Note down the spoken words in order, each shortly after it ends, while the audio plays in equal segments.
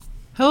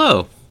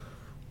Hello.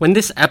 When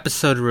this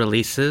episode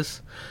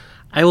releases,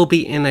 I will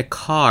be in a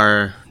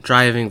car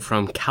driving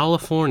from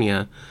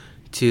California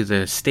to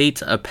the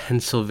state of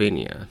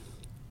Pennsylvania.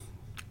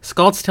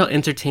 Scald's Tale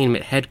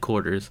Entertainment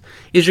headquarters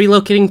is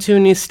relocating to a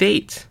new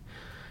state.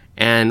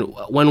 And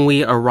when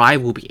we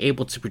arrive, we'll be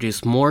able to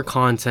produce more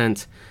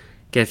content,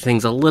 get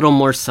things a little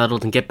more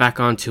settled, and get back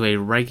onto a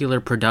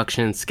regular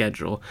production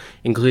schedule,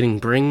 including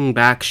bringing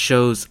back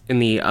shows in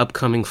the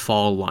upcoming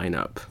fall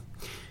lineup.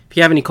 If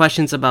you have any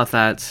questions about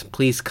that,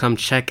 please come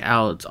check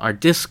out our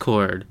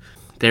Discord.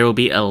 There will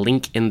be a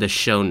link in the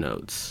show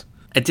notes.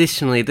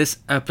 Additionally, this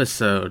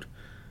episode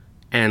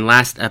and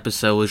last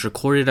episode was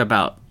recorded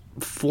about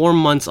 4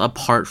 months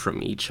apart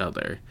from each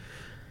other.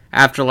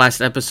 After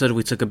last episode,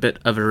 we took a bit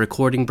of a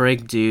recording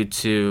break due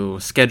to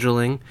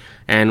scheduling,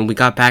 and we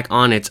got back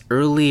on it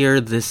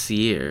earlier this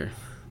year.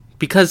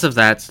 Because of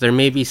that, there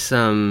may be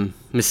some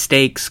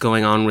mistakes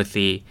going on with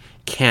the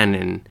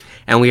canon,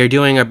 and we are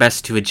doing our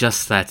best to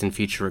adjust that in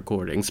future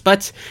recordings.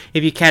 But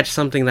if you catch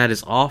something that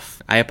is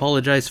off, I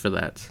apologize for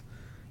that.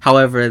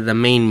 However, the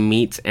main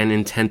meat and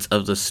intent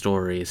of the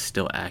story is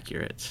still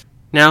accurate.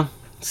 Now,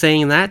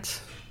 saying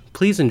that,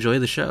 please enjoy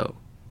the show.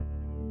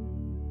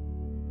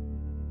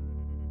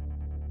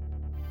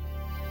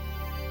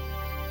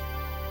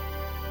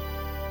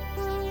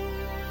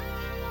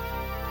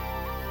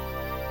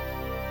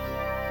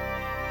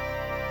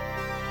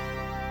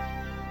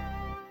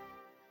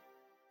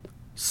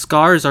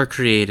 Scars are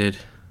created,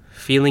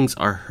 feelings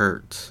are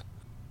hurt.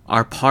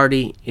 Our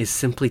party is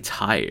simply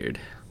tired.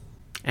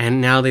 And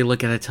now they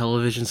look at a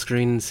television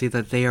screen and see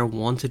that they are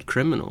wanted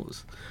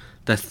criminals.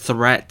 The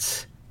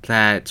threat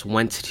that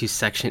went to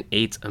Section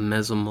 8 of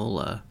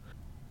Mesomula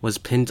was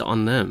pinned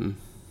on them.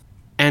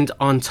 And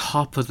on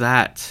top of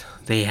that,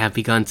 they have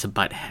begun to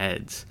butt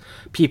heads.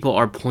 People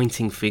are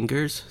pointing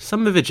fingers,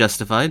 some of it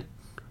justified,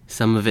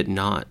 some of it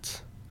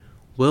not.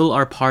 Will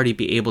our party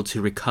be able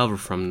to recover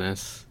from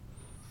this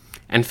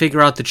and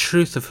figure out the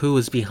truth of who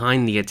was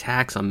behind the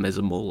attacks on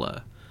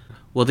Mesomula?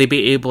 Will they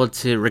be able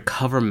to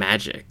recover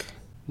magic?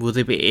 Will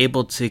they be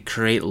able to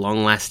create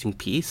long-lasting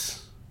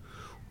peace?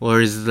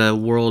 Or is the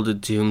world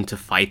doomed to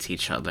fight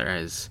each other,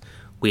 as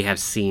we have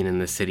seen in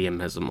the city of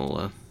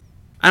Mesomula?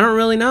 I don't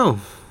really know,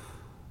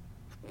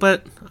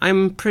 but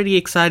I'm pretty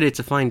excited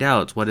to find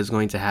out what is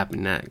going to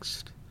happen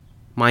next.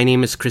 My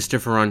name is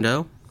Christopher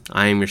Rondo,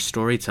 I am your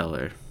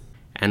storyteller,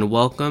 and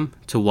welcome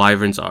to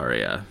Wyvern's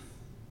Aria.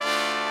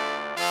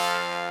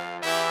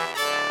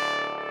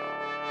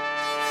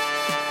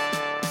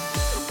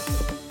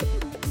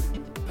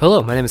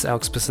 Hello, my name is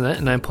Alex Bissonette,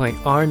 and I'm playing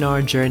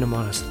Arnar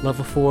Jerrynamonis,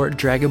 level 4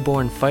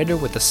 Dragonborn fighter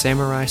with the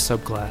Samurai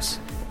subclass.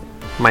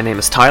 My name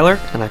is Tyler,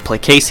 and I play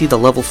Casey, the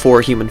level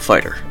 4 human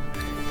fighter.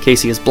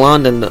 Casey is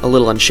blonde and a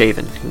little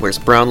unshaven. He wears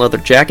a brown leather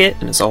jacket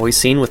and is always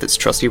seen with his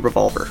trusty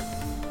revolver.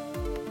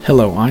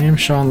 Hello, I am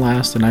Sean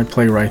Last, and I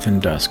play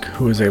Rythan Dusk,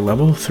 who is a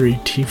level 3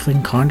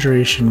 Tiefling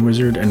Conjuration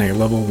Wizard and a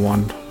level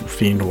 1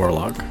 Fiend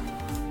Warlock.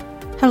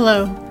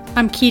 Hello,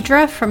 I'm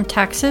Kedra from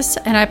Texas,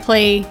 and I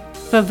play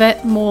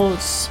Vivette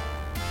Moores,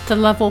 the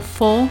level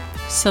 4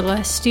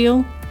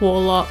 Celestial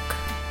Warlock.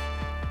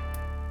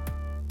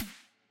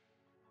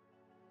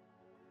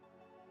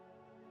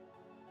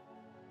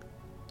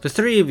 The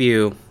three of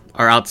you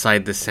are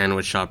outside the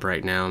sandwich shop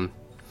right now,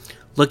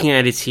 looking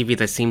at a TV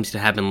that seems to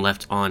have been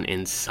left on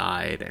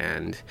inside,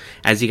 and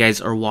as you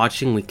guys are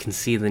watching, we can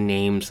see the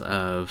names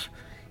of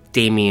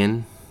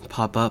Damien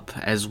pop up,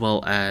 as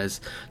well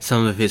as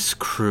some of his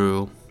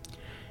crew,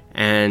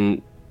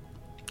 and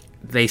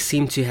they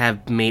seem to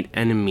have made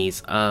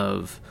enemies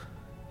of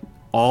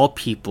all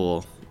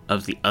people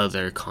of the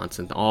other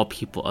continent, all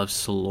people of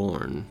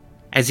Solorn.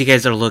 As you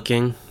guys are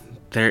looking,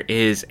 there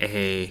is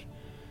a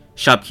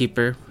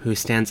shopkeeper who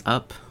stands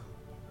up,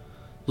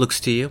 looks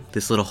to you,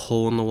 this little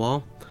hole in the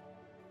wall,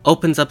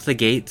 opens up the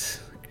gate,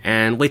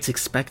 and waits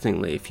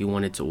expectantly if you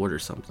wanted to order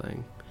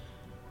something.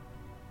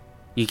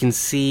 You can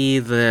see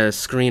the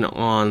screen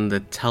on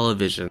the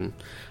television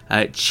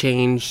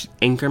change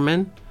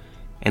anchorman,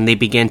 and they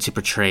begin to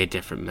portray a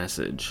different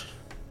message.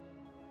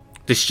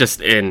 This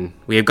just in,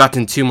 we have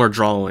gotten 2 more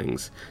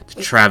drawings to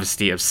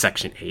travesty of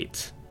Section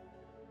 8.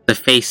 The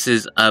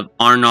faces of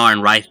Arnar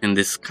and Rythan,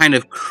 this kind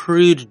of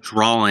crude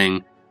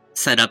drawing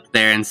set up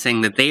there and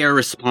saying that they are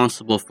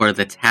responsible for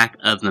the attack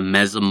of the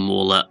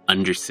Mesomula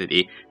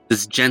Undercity,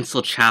 this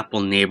gentle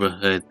chapel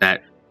neighborhood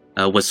that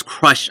was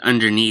crushed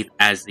underneath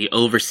as the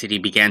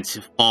Overcity began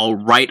to fall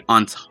right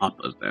on top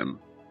of them.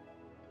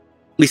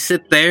 We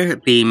sit there,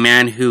 the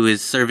man who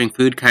is serving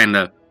food kind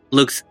of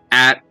looks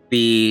at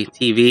the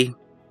TV,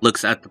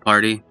 looks at the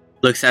party,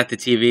 looks at the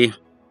TV,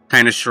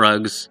 kind of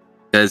shrugs,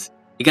 says,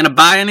 "You gonna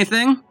buy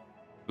anything?"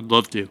 Would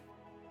love to.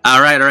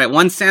 Alright,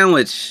 1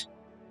 sandwich,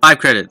 5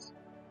 credits.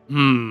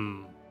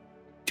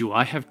 Do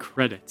I have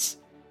credits?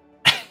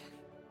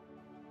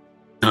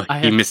 Oh,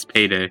 he missed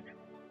payday.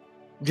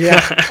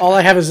 Yeah, all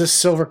I have is this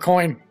silver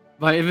coin.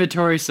 My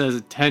inventory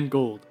says 10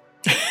 gold.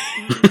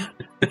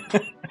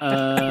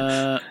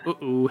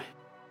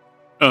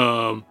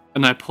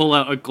 And I pull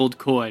out a gold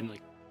coin,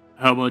 like,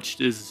 how much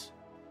is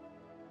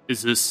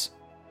Is this...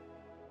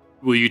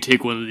 Will you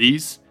take one of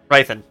these?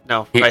 Rythan,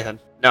 no, Yeah. Rythan,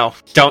 no.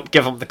 Don't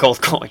give him the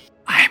gold coin.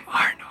 I'm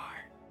Arnar.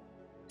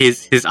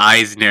 His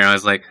eyes narrow. I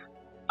was like,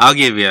 I'll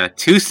give you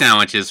 2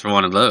 sandwiches for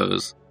one of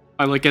those.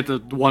 I look at the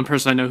one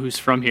person I know who's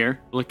from here.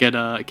 Look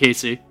at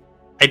Casey.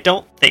 I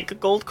don't think a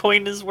gold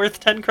coin is worth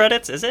 10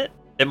 credits, is it?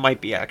 It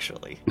might be,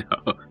 actually.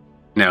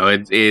 No,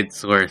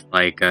 it's worth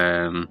like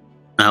 1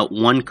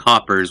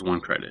 copper is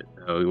 1 credit.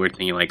 So we're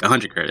thinking like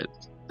 100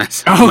 credits.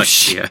 That's how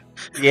much. Yeah,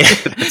 Yeah.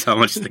 that's how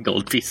much the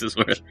gold piece is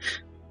worth.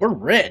 We're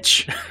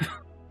rich.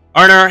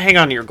 Arnar, hang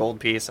on to your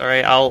gold piece,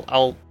 alright?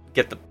 I'll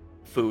get the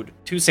food.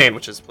 2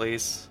 sandwiches,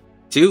 please.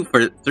 2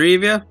 for 3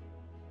 of you.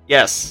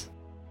 Yes.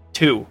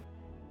 2.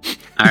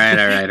 All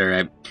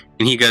right.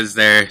 And he goes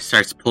there,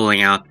 starts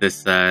pulling out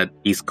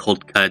these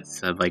cold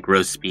cuts of like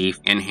roast beef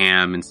and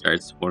ham, and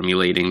starts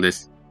formulating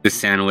this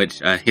sandwich.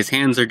 His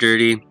hands are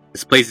dirty.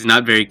 This place is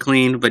not very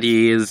clean, but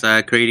he is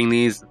creating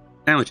these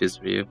sandwiches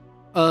for you.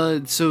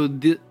 So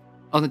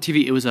on the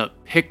TV, it was a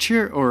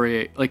picture or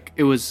it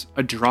was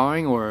a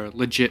drawing or a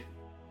legit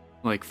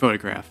like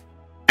photograph.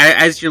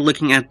 As you're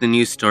looking at the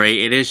news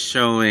story, it is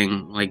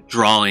showing like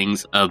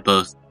drawings of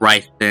both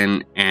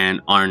Rythan and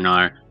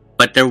Arnar.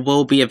 But there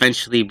will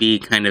eventually be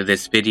kind of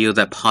this video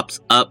that pops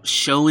up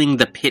showing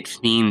the pit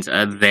fiends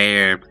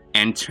there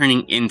and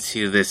turning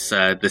into this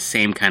the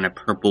same kind of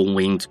purple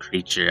winged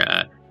creature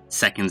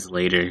seconds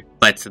later.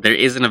 But there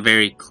isn't a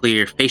very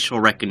clear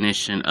facial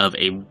recognition of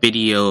a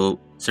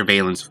video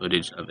surveillance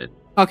footage of it.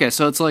 Okay,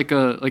 so it's like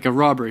a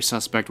robbery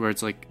suspect where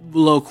it's like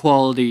low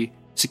quality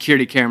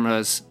security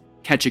cameras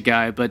catch a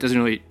guy, but it doesn't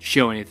really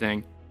show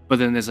anything. But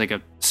then there's like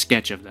a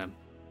sketch of them.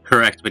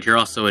 Correct, but you're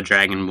also a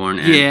Dragonborn.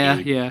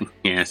 And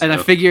Yeah. So And I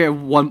figure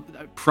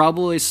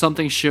probably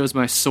something shows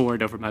my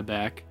sword over my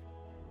back.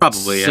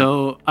 probably.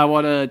 So I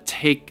want to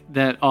take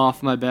that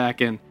off my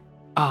back and,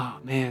 oh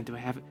man, do I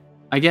have it?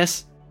 I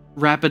guess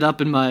wrap it up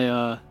in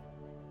my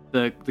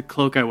the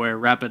cloak I wear.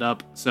 Wrap it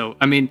up. So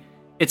I mean,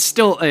 it's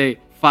still a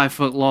 5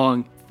 foot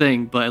long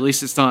thing, but at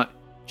least it's not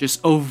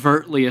just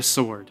overtly a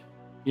sword.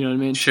 You know what I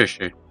mean? Sure.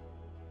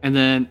 And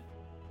then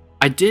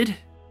I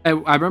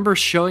remember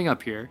showing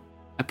up here.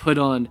 I put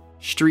on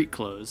street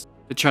clothes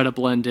to try to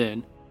blend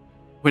in,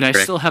 but I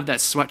Correct. still have that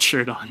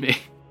sweatshirt on me.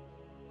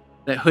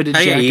 That hooded Oh,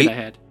 yeah, jacket you- I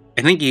had.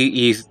 I think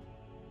you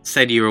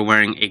said you were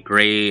wearing a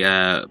gray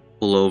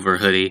pullover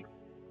hoodie.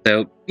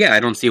 So, yeah, I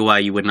don't see why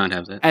you would not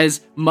have that.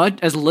 As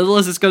little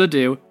as it's gonna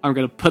do, I'm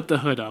gonna put the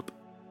hood up.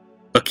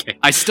 Okay.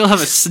 I still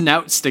have a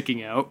snout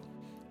sticking out,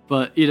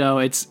 but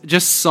it's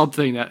just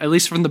something that, at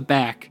least from the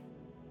back,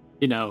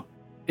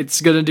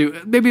 it's gonna do.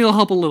 Maybe it'll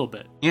help a little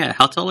bit. Yeah,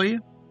 how tall are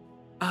you?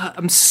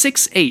 I'm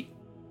 6'8".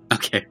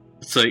 Okay.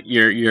 So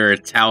you're a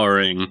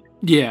towering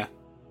Yeah,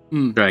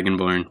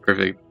 Dragonborn.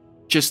 Perfect.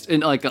 just in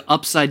like an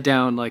upside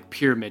down like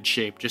pyramid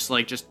shape, just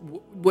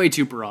way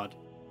too broad.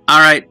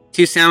 Alright,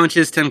 2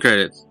 sandwiches, 10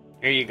 credits.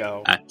 Here you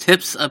go.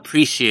 Tips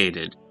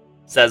appreciated.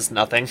 Says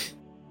nothing.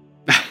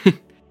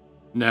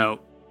 Now,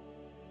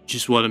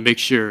 just want to make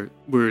sure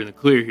we're in the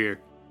clear here.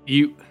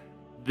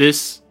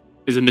 This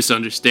is a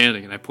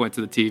misunderstanding, and I point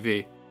to the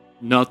TV.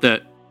 Not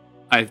that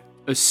I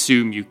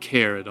assume you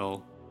care at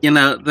all.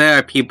 There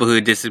are people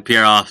who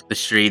disappear off the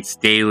streets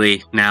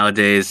daily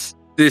nowadays.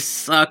 This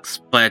sucks,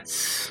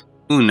 but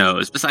who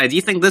knows? Besides,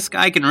 you think this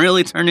guy can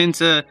really turn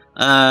into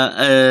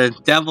a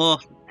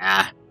devil?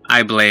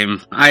 I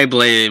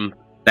blame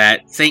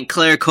that St.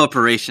 Clair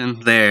Corporation.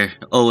 They're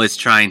always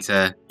trying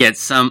to get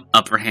some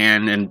upper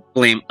hand and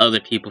blame other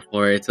people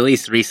for it, at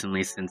least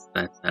recently since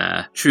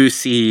that true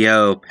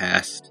CEO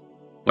passed,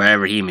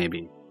 wherever he may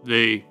be.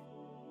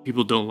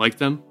 People don't like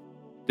them?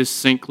 This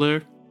St.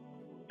 Clair?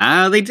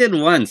 They did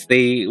once.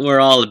 They were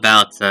all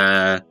about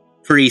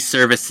free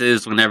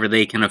services whenever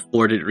they can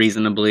afford it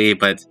reasonably,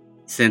 but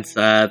since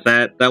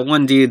that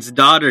one dude's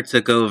daughter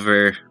took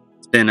over,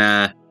 it's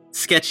been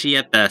sketchy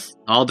at best.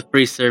 All the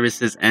free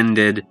services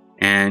ended,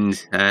 and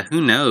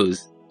who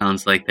knows?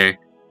 Sounds like they're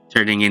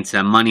turning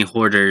into money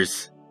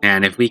hoarders.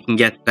 And if we can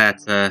get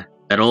that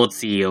old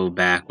CEO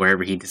back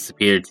wherever he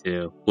disappeared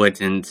to,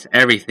 wouldn't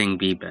everything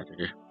be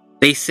better?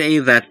 They say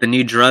that the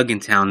new drug in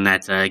town,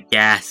 that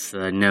gas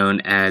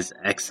known as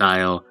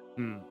Exile,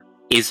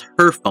 is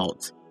her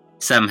fault.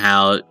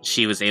 Somehow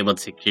she was able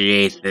to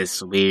create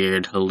this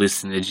weird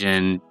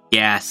hallucinogen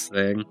gas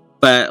thing.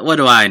 But what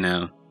do I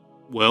know?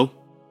 Well,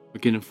 I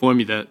can inform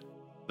you that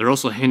they're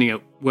also handing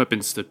out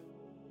weapons to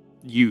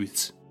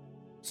youths.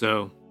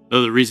 So,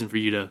 another reason for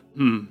you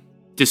to,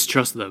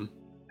 distrust them.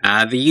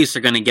 The youths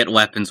are gonna get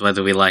weapons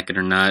whether we like it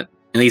or not.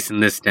 At least in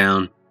this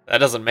town. That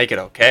doesn't make it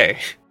okay.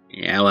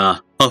 Yeah, well,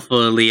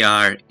 hopefully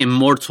our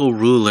immortal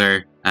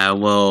ruler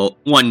will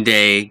one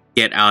day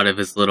get out of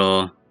his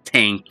little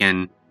tank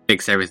and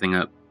fix everything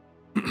up.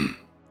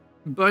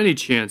 By any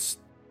chance,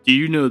 do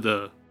you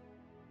know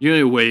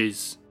any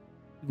ways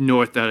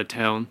north out of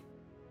town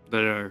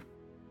that are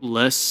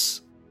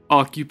less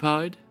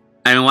occupied?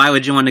 I mean, why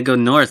would you want to go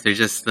north? There's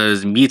just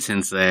those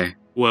mutants there.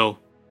 Well,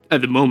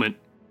 at the moment,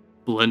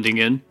 blending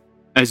in,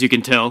 as you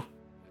can tell,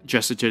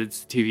 gesture to the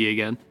TV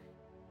again.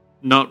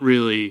 Not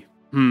really,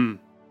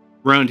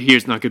 Around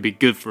here's not gonna be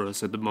good for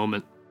us at the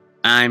moment.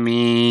 I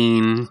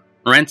mean,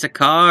 rent a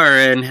car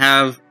and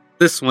have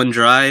this one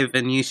drive,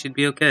 and you should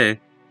be okay.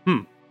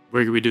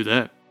 Where can we do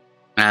that?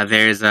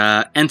 There's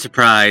a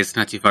Enterprise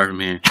not too far from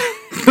here.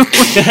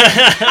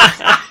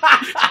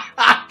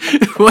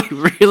 Wait,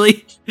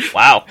 really?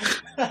 Wow.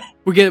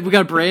 We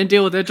got a brand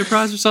deal with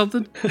Enterprise or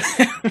something?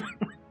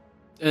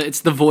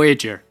 It's the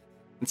Voyager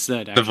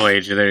instead. The Actually.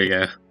 Voyager, there you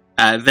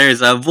go.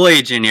 There's a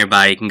Voyager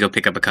nearby. You can go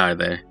pick up a car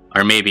there.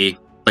 Or maybe,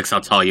 looks how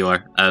tall you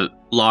are, a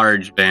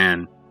large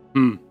van.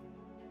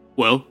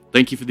 Well,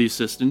 thank you for the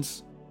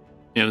assistance.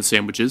 And the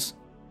sandwiches.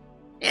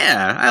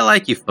 Yeah, I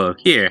like you folk.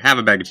 Here, have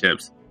a bag of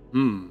chips.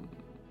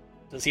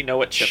 Does he know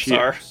what chips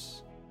are?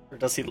 Or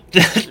does he?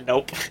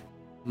 Nope.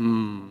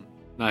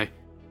 I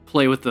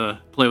play with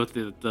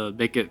the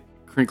make it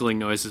crinkling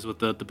noises with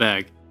the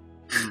bag.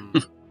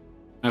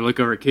 I look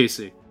over at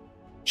Casey.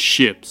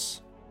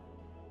 Chips.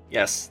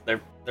 Yes,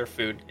 they're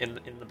food in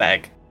the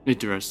bag.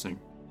 Interesting.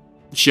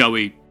 Shall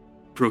we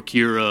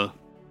procure a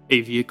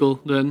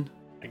vehicle then?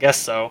 I guess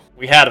so.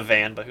 We had a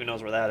van, but who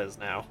knows where that is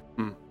now.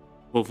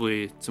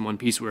 Hopefully it's in one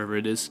piece wherever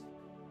it is.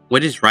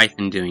 What is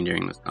Rythan doing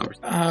during this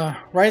conversation?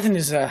 Rythan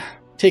is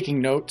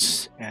taking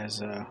notes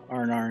as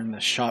R&R and the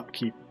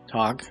shopkeep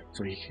talk,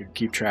 so he could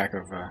keep track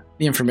of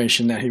the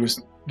information that he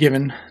was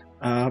given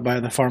by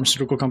the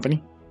pharmaceutical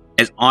company.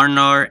 As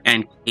Arnar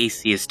and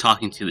Casey is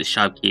talking to the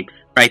shopkeep,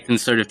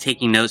 Rythan's sort of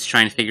taking notes,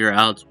 trying to figure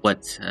out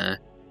what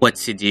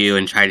to do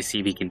and try to see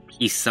if he can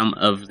piece some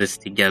of this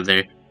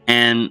together.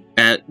 And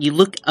you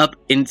look up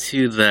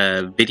into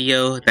the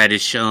video that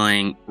is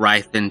showing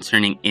Rythan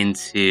turning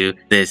into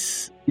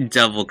this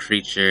devil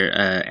creature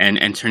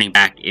and turning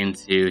back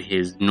into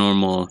his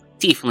normal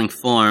tiefling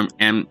form.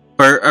 And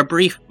for a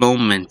brief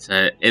moment,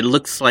 it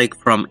looks like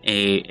from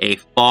a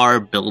far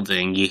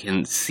building, you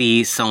can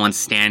see someone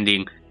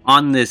standing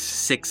on this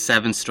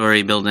 6-7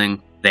 story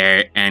building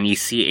there, and you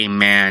see a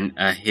man.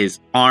 His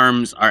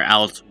arms are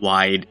out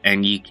wide,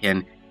 and you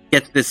can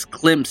get this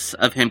glimpse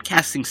of him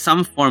casting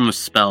some form of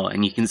spell,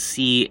 and you can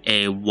see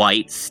a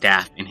white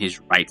staff in his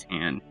right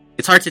hand.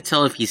 It's hard to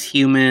tell if he's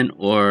human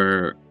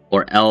or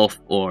elf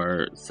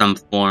or some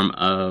form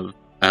of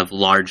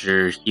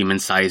larger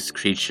human-sized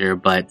creature,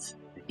 but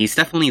he's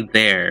definitely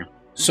there.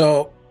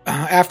 So,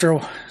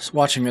 after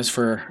watching this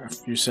for a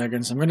few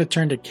seconds, I'm going to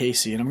turn to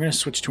Casey, and I'm going to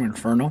switch to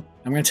Infernal.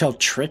 I'm going to tell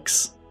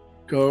Trix,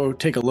 go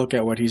take a look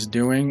at what he's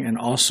doing, and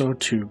also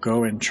to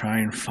go and try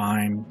and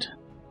find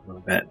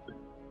Vivette.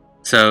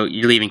 So,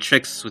 you're leaving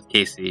Trix with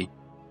Casey.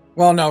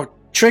 Well, no,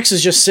 Trix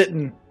is just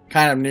sitting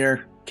kind of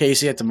near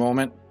Casey at the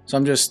moment. So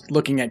I'm just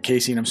looking at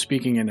Casey and I'm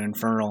speaking in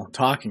Infernal,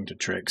 talking to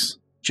Trix,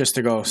 just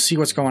to go see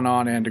what's going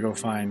on and to go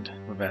find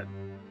Vivette.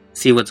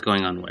 See what's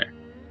going on where?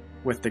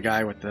 With the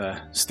guy with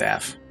the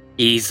staff.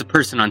 He's a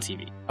person on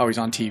TV. Oh, he's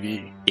on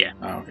TV? Yeah.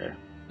 Oh, okay.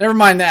 Never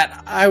mind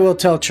that. I will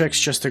tell Trix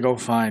just to go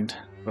find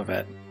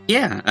Vivette.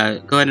 Yeah,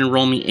 go ahead and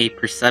roll me a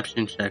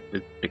perception check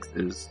with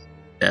Trix's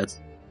stats.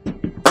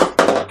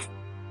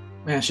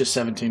 Man, it's just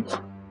 17.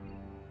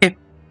 Okay.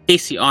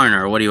 Casey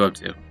Arnar, what are you up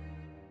to?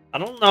 I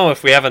don't know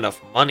if we have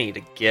enough money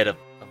to get a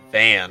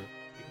van.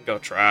 We can go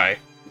try.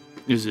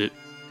 Is it?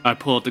 I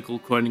pull out the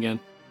gold coin again.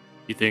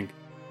 You think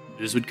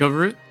this would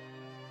cover it?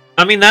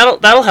 I mean,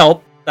 that'll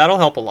help. That'll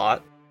help a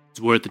lot. It's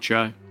worth a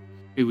try.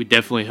 It would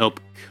definitely help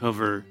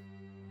cover.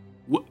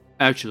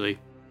 Actually,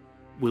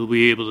 will we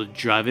be able to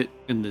drive it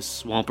in this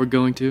swamp we're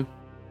going to?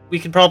 We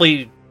can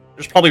probably.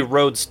 There's probably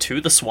roads to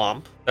the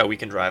swamp that we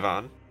can drive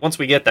on. Once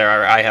we get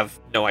there, I have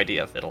no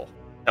idea if it'll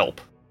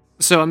help.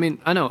 So, I mean,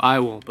 I know I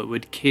won't, but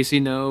would Casey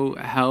know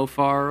how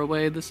far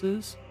away this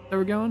is that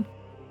we're going?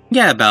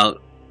 Yeah,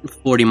 about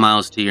 40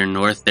 miles to your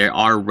north. There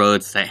are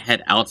roads that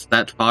head out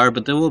that far,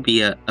 but there will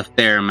be a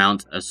fair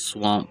amount of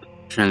swamp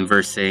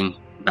traversing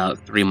about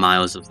 3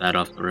 miles of that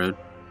off the road.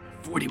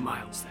 40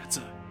 miles,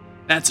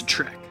 that's a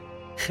trek.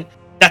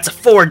 That's a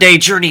 4-day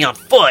journey on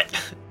foot!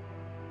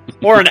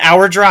 Or an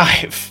hour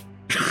drive.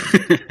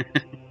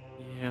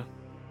 Yeah.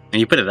 And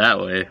you put it that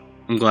way.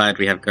 I'm glad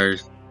we have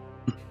cars.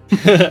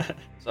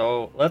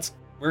 So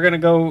we're gonna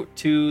go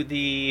to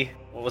the,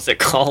 what was it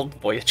called?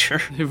 Voyager?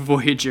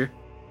 Voyager.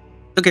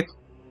 Okay.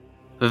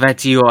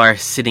 Vivette, you are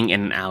sitting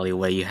in an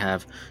alleyway. You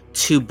have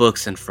 2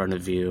 books in front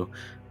of you.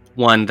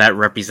 One that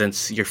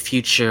represents your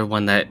future,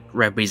 one that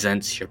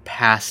represents your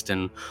past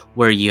and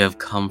where you have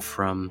come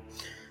from.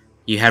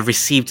 You have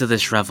received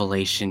this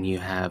revelation. You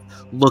have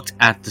looked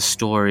at the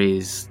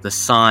stories, the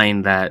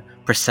sign that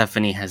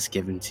Persephone has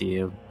given to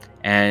you.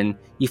 And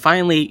you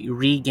finally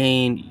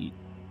regain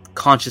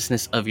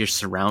consciousness of your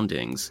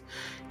surroundings.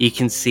 You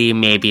can see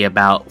maybe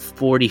about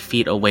 40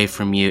 feet away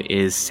from you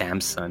is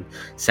Samson.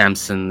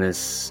 Samson,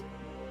 this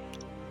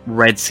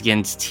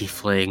red-skinned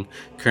tiefling,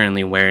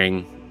 currently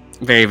wearing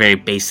very, very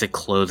basic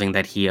clothing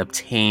that he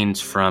obtained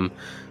from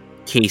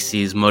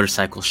Casey's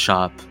motorcycle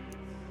shop.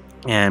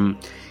 And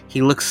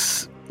he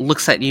looks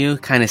at you,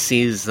 kind of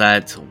sees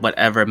that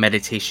whatever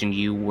meditation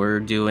you were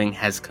doing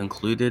has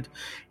concluded,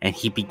 and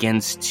he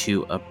begins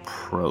to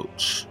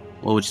approach.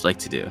 What would you like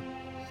to do?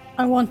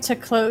 I want to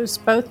close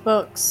both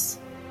books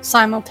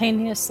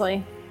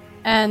simultaneously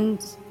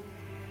and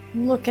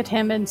look at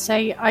him and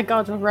say, I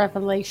got a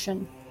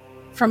revelation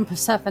from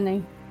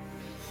Persephone.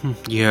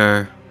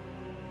 Your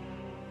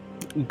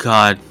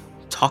God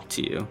talked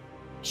to you.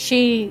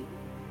 She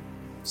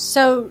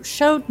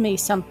showed me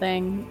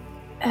something.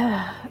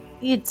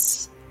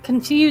 It's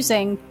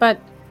confusing, but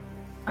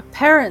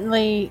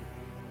apparently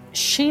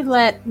she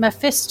let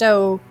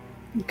Mephisto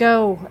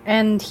go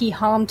and he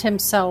harmed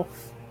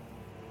himself.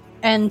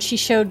 And she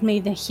showed me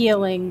the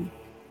healing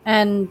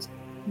and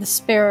the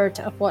spirit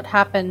of what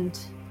happened.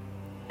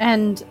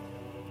 And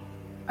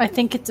I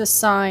think it's a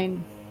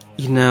sign.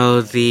 You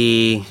know,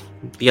 the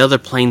other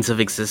planes of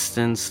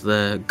existence,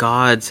 the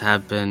gods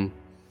have been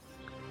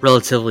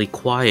relatively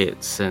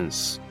quiet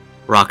since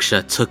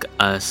Raksha took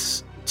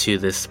us to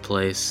this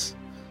place.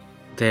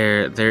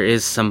 There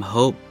is some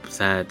hope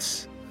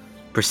that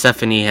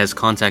Persephone has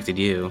contacted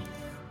you.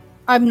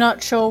 I'm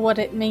not sure what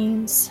it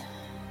means,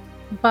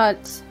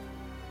 but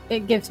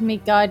it gives me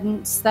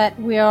guidance that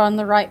we are on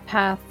the right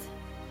path.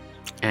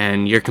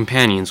 And your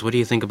companions, what do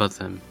you think about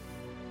them?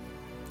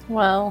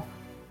 Well,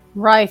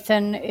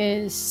 Rythan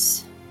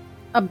is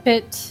a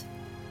bit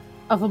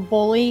of a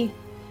bully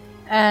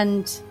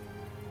and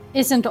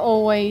isn't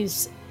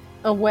always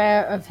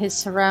aware of his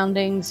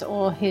surroundings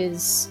or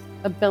his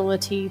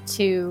ability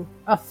to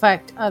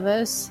affect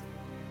others.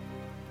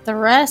 The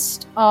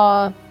rest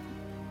are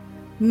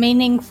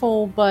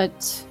meaningful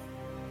but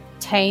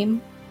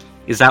tame.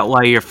 Is that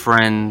why your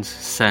friend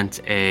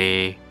sent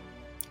a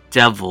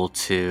devil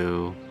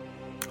to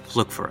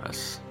look for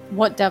us?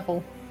 What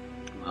devil?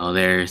 Well,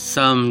 there's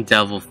some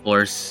devil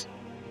force,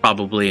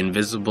 probably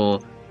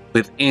invisible,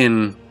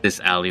 within this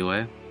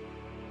alleyway.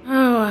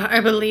 Oh,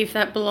 I believe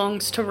that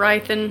belongs to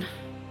Rythan.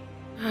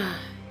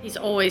 He's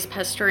always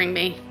pestering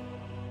me.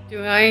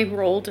 Do I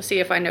roll to see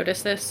if I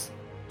notice this?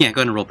 Yeah,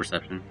 go ahead and roll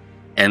perception.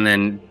 And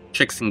then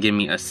Trix can give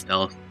me a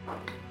stealth.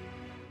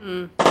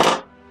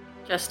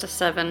 Just a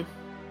 7.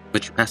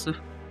 What's your passive?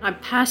 My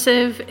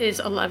passive is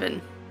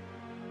 11.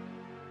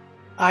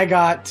 I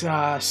got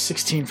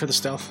 16 for the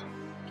stealth.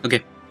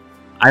 Okay.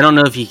 I don't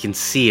know if you can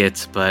see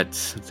it, but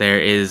there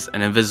is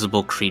an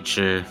invisible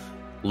creature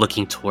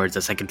looking towards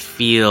us. I can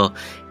feel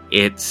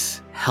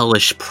its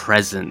hellish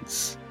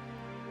presence.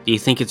 Do you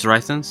think it's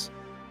Rythan's?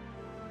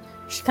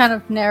 She kind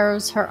of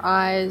narrows her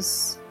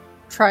eyes,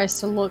 tries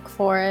to look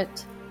for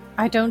it.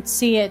 I don't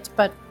see it,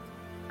 but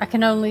I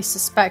can only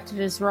suspect it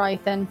is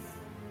Rythan.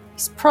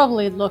 He's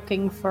probably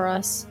looking for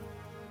us.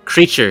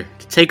 Creature,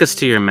 take us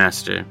to your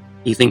master.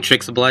 You think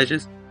Trix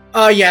obliges?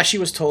 Yeah, she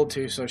was told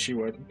to, so she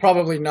would.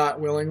 Probably not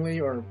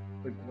willingly or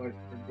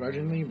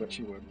begrudgingly, but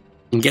she would.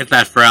 And get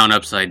that frown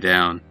upside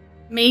down.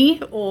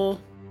 Me or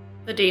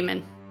the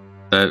demon?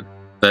 The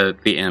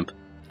imp.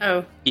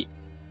 Oh.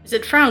 Is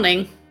it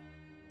frowning?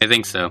 I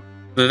think so.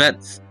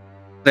 But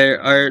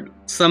there are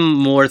some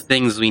more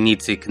things we need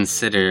to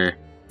consider.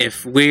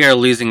 If we are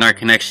losing our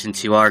connection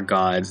to our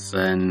gods,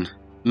 then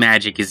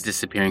magic is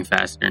disappearing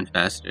faster and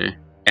faster.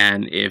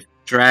 And if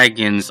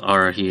dragons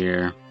are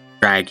here,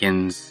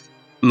 dragons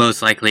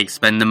most likely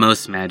expend the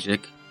most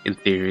magic, in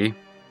theory.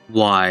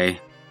 Why?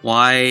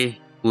 Why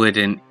would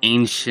an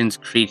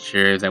ancient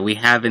creature that we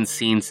haven't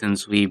seen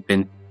since we've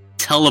been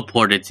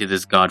teleported to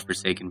this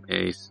godforsaken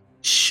place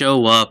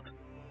show up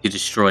to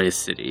destroy a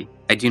city?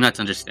 I do not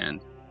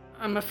understand.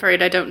 I'm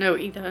afraid I don't know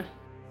either. Is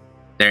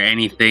there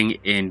anything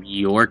in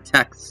your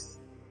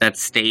text that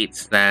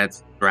states that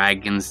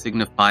dragons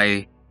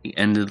signify the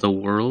end of the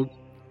world?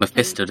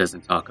 Mephisto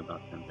doesn't talk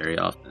about them very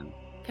often.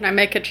 Can I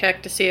make a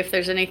check to see if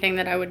there's anything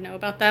that I would know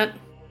about that?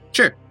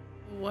 Sure.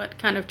 What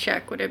kind of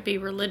check? Would it be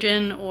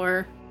religion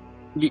or...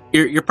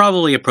 You're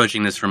probably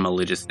approaching this from a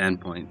religious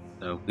standpoint,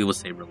 so we will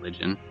say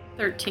religion.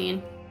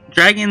 13.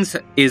 Dragons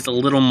is a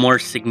little more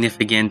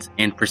significant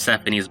in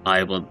Persephone's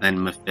Bible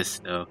than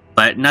Mephisto,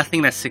 but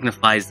nothing that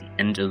signifies the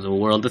end of the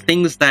world. The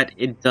things that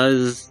it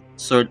does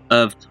sort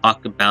of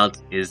talk about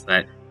is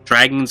that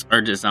dragons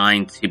are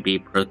designed to be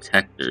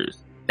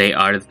protectors. They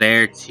are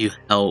there to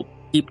help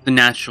keep the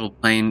natural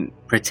plane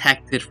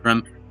protected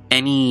from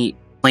any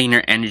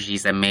planar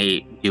energies that may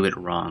do it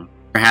wrong.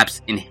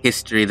 Perhaps in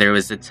history there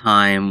was a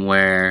time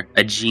where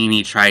a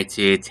genie tried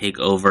to take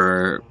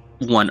over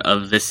one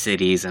of the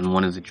cities and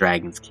one of the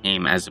dragons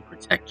came as a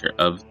protector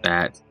of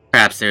that.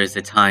 Perhaps there was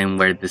a time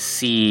where the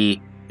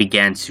sea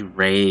began to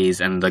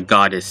raise and the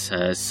goddess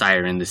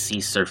Siren, the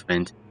sea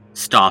serpent,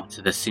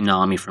 stopped the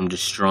tsunami from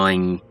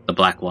destroying the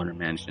Blackwater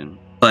Mansion.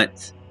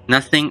 But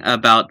nothing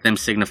about them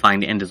signifying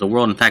the end of the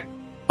world. In fact,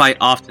 quite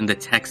often the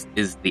text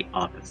is the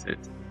opposite.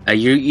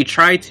 You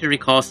try to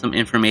recall some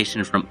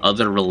information from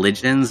other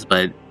religions,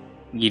 but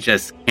you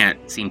just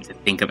can't seem to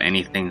think of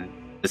anything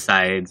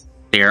besides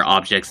they are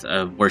objects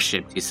of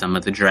worship to some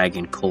of the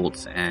dragon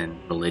cults and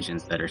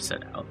religions that are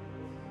set out.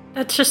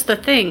 That's just the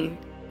thing.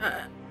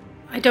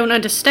 I don't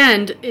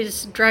understand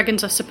is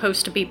dragons are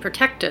supposed to be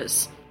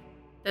protectors.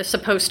 They're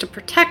supposed to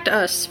protect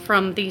us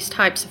from these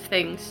types of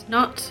things,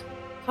 not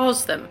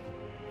cause them.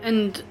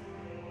 And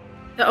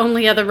the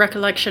only other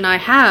recollection I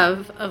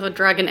have of a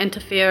dragon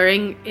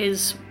interfering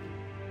is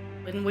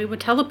when we were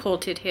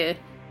teleported here.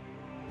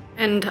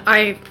 And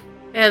I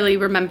barely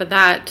remember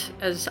that,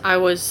 as I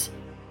was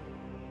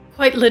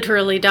quite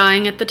literally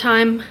dying at the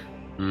time.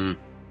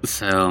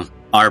 So,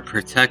 our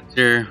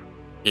protector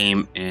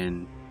came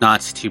in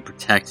not to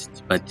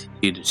protect, but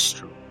to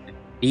destroy.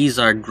 These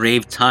are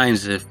grave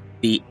times if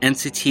the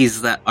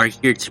entities that are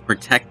here to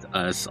protect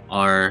us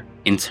are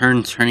in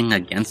turn turning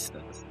against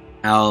us.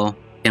 How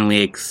can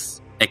we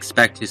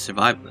expect to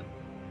survive them?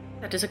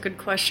 That is a good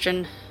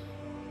question,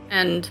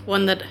 and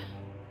one that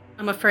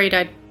I'm afraid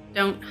I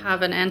don't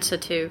have an answer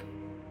to.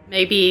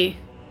 Maybe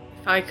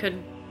if I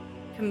could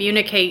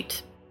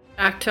communicate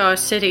back to our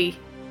city,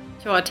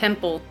 to our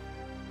temple,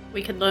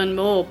 we could learn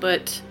more,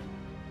 but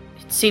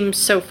it seems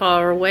so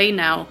far away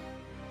now.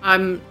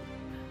 I'm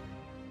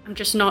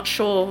just not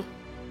sure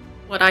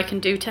what I can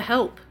do to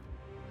help.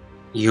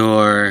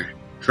 Your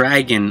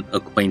dragon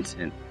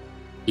acquaintance,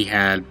 he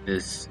had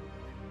this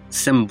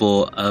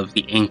symbol of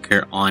the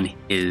anchor on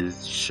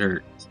his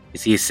shirt.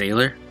 Is he a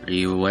sailor? Are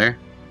you aware?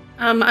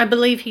 I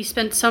believe he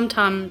spent some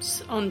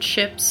times on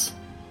ships.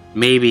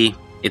 Maybe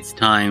it's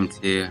time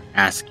to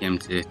ask him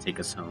to take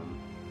us home.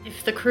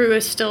 If the crew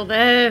is still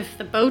there, if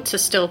the boats are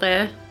still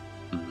there.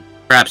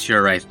 Perhaps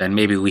you're right then.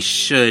 Maybe we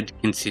should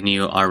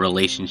continue our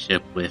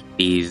relationship with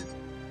these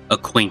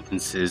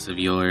acquaintances of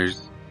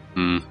yours.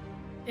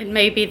 It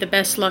may be the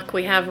best luck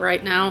we have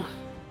right now,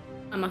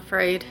 I'm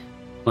afraid.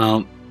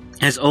 Well,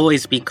 as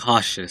always, be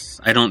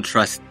cautious. I don't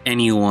trust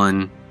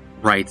anyone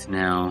right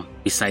now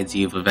besides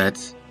you,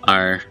 Vivette.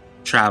 Our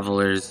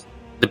travelers,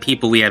 the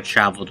people we have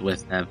traveled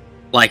with, have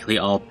likely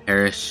all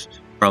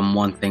perished from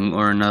one thing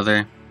or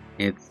another.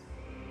 It's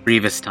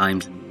grievous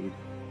times indeed.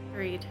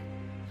 Agreed.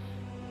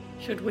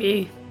 Should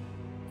we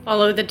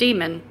follow the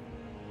demon?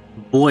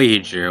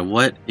 Voyager.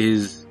 What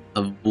is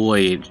a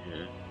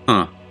Voyager?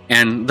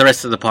 And the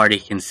rest of the party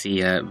can see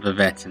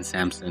Vivette and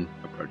Samson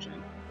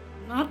approaching.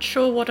 Not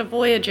sure what a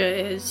Voyager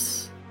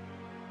is.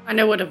 I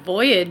know what a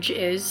voyage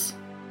is.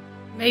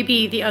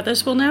 Maybe the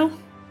others will know?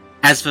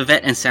 As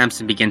Vivette and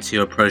Samson begin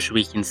to approach,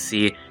 we can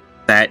see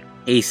that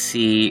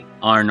AC,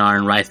 Arnar,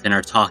 and Rythan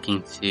are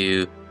talking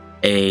to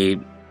a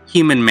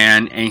human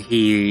man, and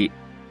he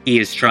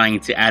is trying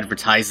to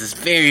advertise this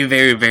very,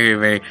 very, very,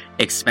 very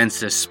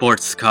expensive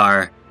sports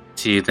car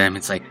to them.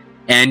 It's like,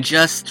 and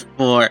just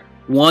for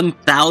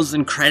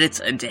 1,000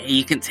 credits a day,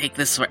 you can take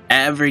this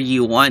wherever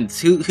you want.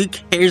 Who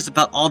cares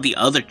about all the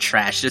other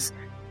trash? Just,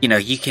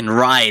 you can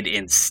ride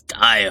in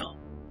style.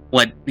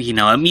 What,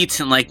 a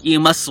mutant like you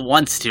must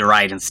want to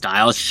ride in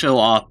style. Show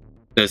off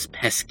those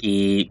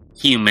pesky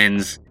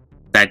humans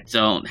that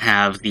don't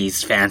have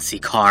these fancy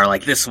car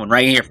like this one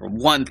right here for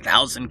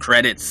 1,000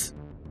 credits.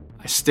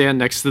 I stand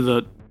next to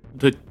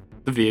the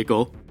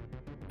vehicle,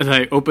 and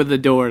I open the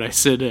door and I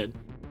sit in.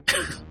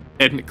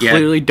 And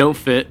clearly don't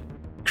fit.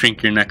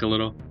 Crink your neck a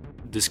little.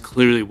 This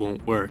clearly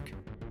won't work.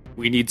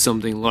 We need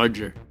something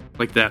larger,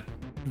 like that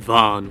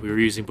van we were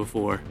using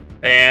before.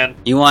 Van.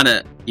 You want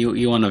a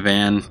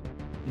van?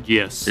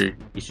 Yes. You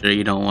sure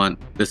you don't want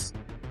this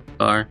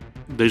car?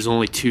 There's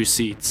only 2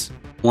 seats.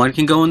 One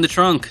can go in the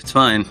trunk. It's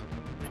fine.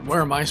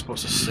 Where am I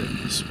supposed to sit in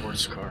a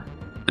sports car?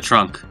 The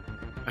trunk.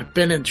 I've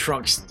been in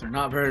trunks. They're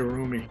not very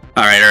roomy.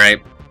 All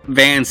right.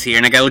 Van's here,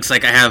 and it looks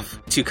like I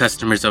have 2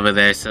 customers over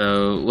there,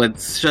 so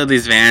let's show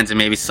these vans, and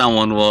maybe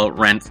someone will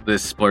rent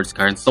this sports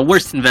car. It's the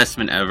worst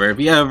investment ever. If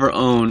you ever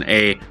own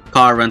a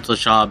car rental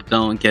shop,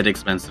 don't get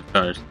expensive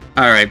cars.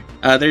 Alright,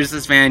 there's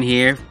this van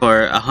here.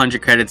 For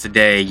 100 credits a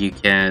day, you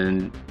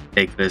can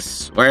take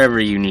this wherever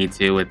you need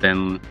to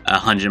within a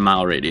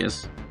 100-mile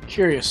radius.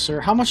 Curious,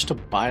 sir, how much to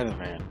buy the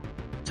van?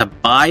 To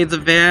buy the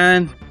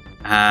van?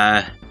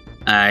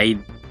 I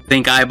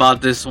think I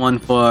bought this one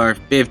for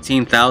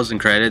 15,000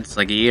 credits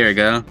like a year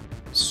ago.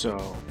 So,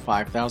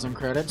 5,000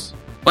 credits?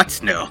 What?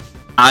 No.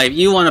 If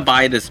you want to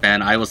buy this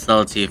van, I will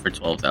sell it to you for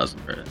 12,000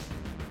 credits.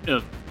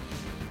 No,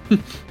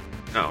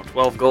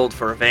 12 gold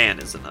for a van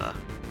isn't a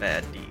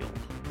bad deal.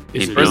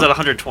 Is Or is it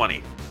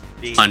 120?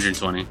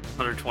 120.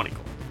 120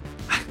 gold.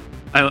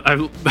 I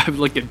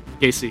look at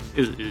Casey.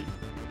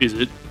 Is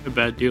it a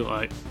bad deal?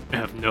 I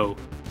have no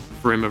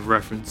frame of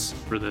reference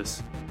for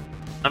this.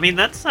 I mean,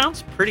 that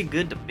sounds pretty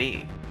good to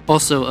me.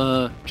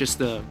 Also,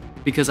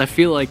 because I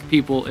feel like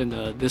people in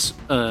this,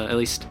 at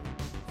least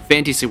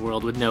fantasy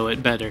world, would know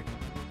it better.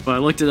 But I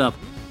looked it up.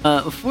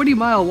 A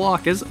 40-mile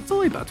walk it's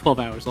only about 12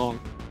 hours long.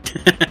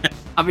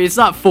 I mean, it's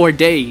not 4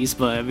 days,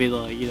 but I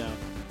mean,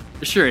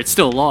 sure, it's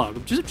still long.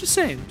 I'm just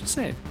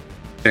saying.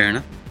 Fair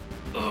enough.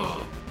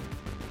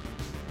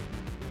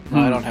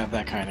 I don't have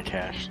that kind of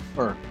cash.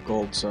 Or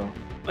gold, so...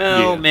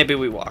 Well, maybe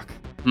we walk.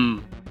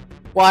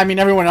 Well, I mean,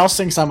 everyone else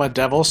thinks I'm a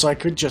devil, so I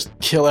could just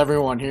kill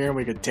everyone here and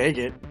we could take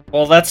it.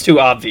 Well, that's too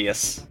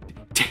obvious.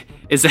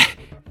 Is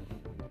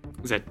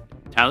that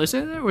Tyler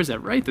saying that, or is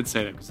that Rythan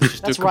saying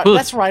it? That's right.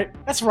 That's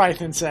right. That's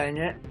Rythan saying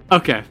it.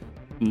 Okay.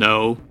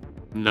 No.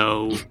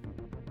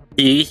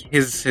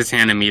 His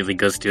hand immediately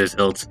goes to his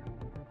hilt.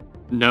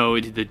 No,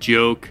 the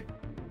joke.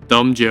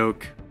 Dumb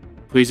joke.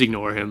 Please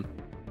ignore him.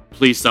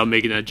 Please stop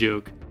making that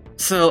joke.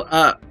 So,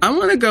 I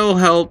want to go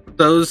help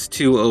those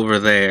 2 over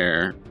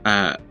there.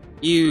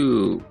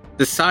 You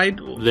decide.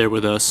 They're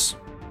with us.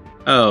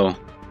 Oh,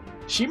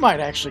 She might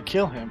actually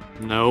kill him.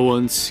 No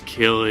one's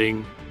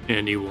killing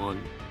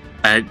anyone.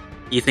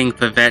 you think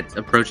the vet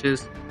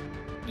approaches?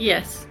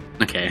 Yes.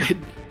 Okay,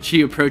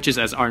 She approaches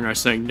as Arnar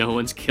saying no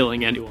one's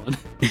killing anyone.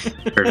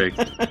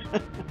 perfect.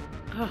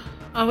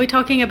 Are we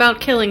talking about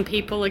killing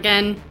people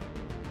again?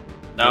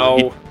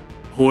 No.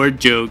 Poor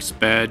jokes,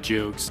 bad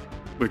jokes.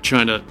 We're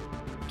trying to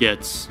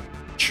get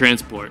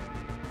transport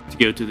to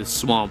go to the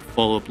swamp,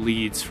 follow up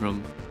leads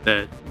from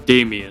that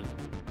Damien.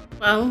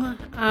 Well,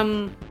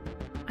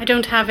 I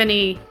don't have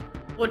any.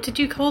 What did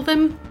you call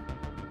them?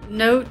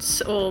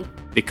 Notes or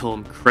They call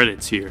them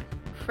credits here.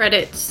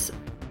 credits?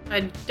 I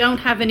don't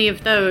have any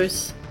of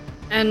those.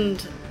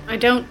 And I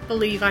don't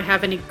believe I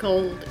have any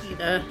gold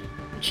either.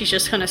 She's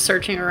just kind of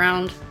searching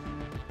around.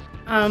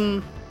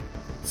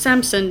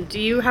 Samson, do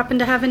you happen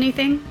to have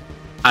anything?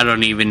 I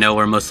don't even know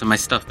where most of my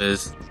stuff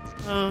is.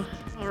 Oh,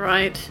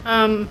 alright.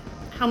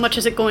 How much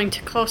is it going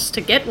to cost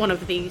to get one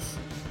of these?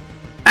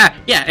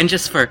 Yeah, and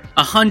just for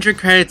 100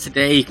 credits a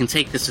day, you can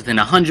take this within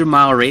a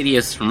 100-mile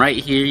radius from right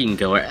here. You can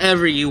go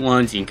wherever you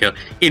want. You can go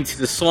into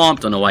the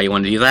swamp. Don't know why you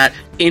want to do that.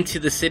 Into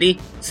the city.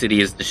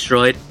 City is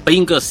destroyed. But you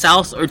can go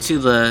south or to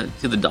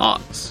the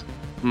docks.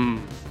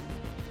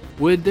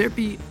 Would there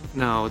be...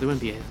 No, there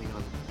wouldn't be anything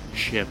on the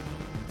ship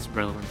that's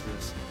relevant to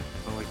this.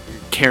 Or like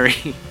you're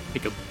carrying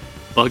like a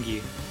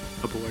buggy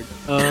aboard.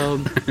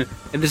 And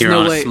there's You're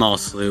no on way... a small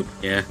sloop,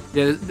 yeah.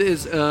 Yeah,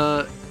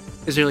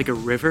 is there like a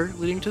river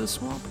leading to the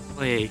swamp?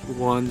 Like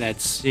one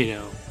that's,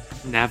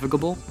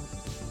 navigable?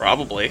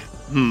 Probably.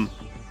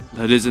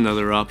 That is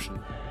another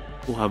option.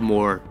 We'll have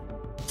more.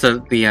 So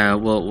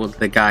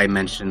the guy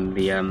mentioned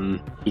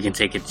you can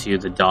take it to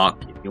the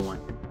dock if you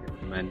want,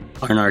 and then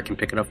Arnar can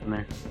pick it up from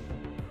there.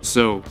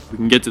 So we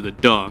can get to the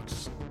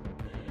docks.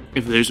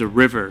 If there's a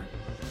river,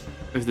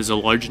 if there's a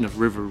large enough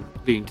river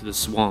leading to the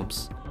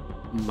swamps,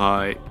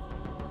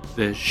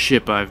 the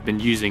ship I've been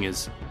using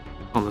is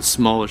on the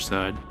smaller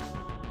side.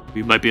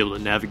 We might be able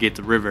to navigate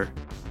the river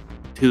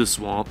to the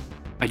swamp.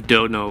 I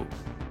don't know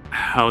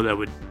how that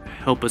would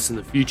help us in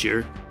the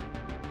future.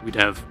 We'd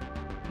have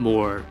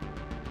more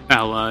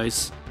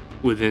allies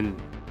within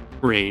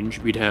range.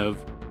 We'd have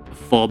a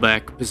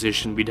fallback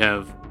position. We'd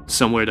have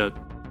somewhere to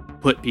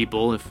put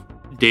people if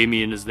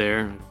Damien is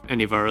there, if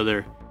any of our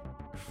other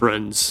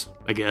friends,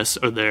 I guess,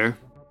 are there.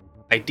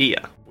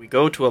 Idea. We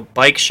go to a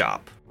bike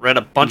shop, rent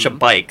a bunch of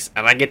bikes,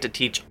 and I get to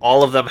teach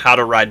all of them how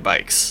to ride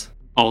bikes.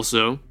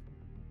 Also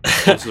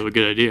a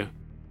good idea.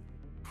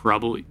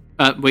 Probably.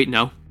 Wait,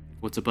 no.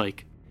 What's a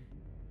bike?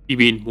 You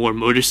mean more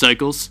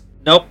motorcycles?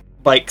 Nope,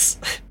 bikes.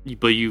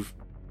 But you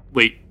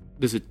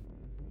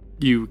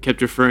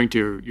kept referring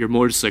to your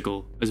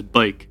motorcycle as a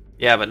bike.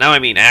 Yeah, but now I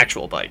mean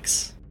actual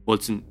bikes.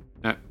 What's in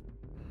that?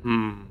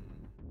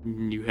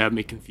 You have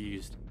me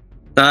confused.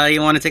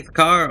 You want to take the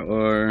car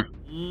or?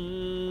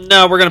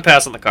 No, we're gonna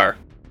pass on the car.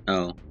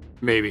 Oh.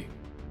 Maybe.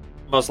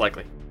 Most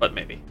likely, but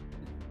maybe.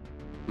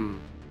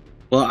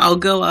 Well, I'll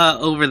go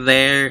over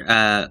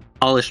there,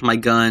 polish my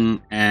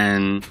gun,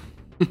 and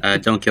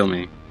don't kill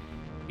me.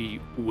 We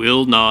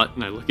will not,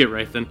 and I look at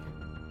Rythan,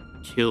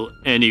 kill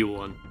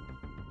anyone.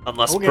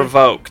 Unless Okay.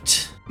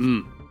 provoked.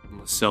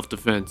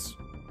 Self-defense.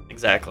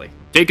 Exactly.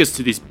 Take us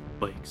to these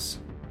bikes.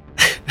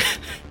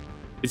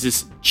 Is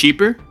this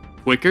cheaper?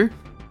 Quicker?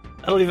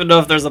 I don't even know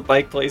if there's a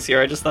bike place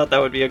here. I just thought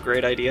that would be a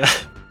great idea.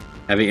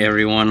 Having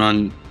everyone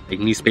on like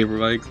newspaper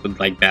bikes with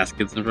like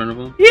baskets in front of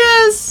them.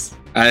 Yes!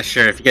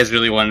 Sure. If you guys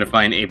really wanted to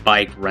find a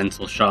bike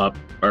rental shop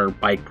or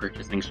bike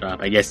purchasing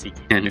shop, I guess you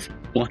can if you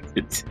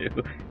wanted to.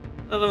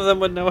 None of them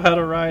would know how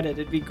to ride it.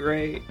 It'd be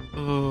great.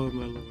 Oh,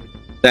 my lord.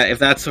 If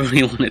that's where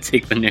you want to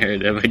take the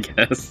narrative, I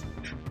guess.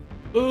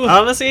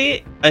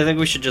 Honestly, I think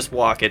we should just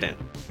walk it in.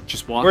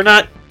 Just walk? We're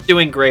not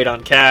doing great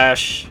on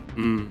cash.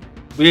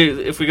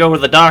 If we go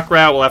with the dock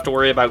route, we'll have to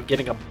worry about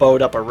getting a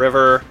boat up a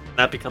river.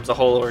 That becomes a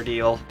whole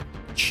ordeal.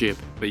 Ship,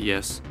 but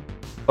yes.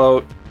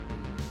 Boat.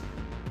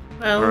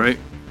 Well, Alright.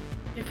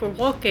 if we're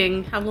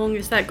walking, how long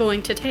is that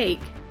going to take?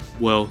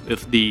 Well,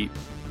 if the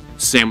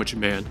sandwich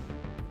man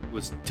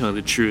was telling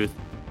the truth,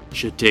 it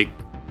should take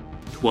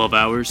 12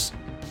 hours.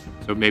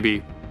 So maybe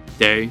a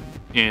day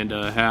and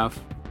a half.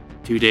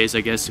 2 days,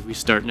 I guess, if we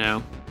start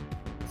now.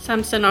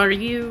 Samson, are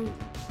you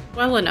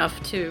well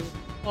enough to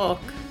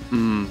walk?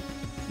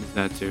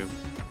 That too.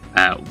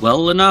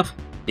 Well enough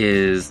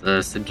is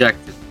a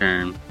subjective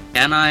term.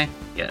 Can I?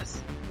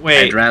 Yes.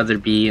 Wait. I'd rather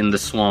be in the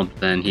swamp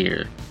than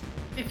here.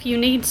 If you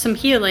need some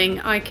healing,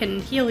 I can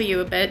heal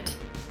you a bit.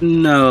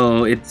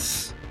 No,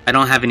 I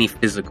don't have any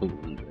physical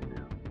wounds right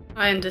now.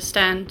 I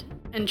understand.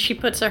 And she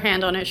puts her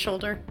hand on his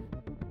shoulder.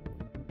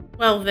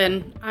 Well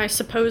then, I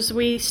suppose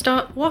we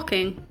start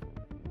walking.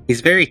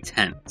 He's very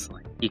tense.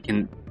 Like, you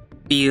can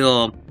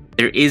feel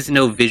there is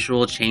no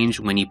visual change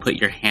when you put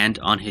your hand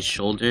on his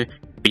shoulder,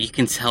 but you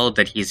can tell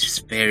that he's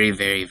just very,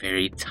 very,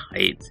 very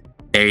tight.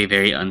 Very,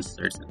 very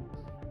uncertain.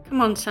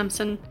 Come on,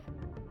 Samson.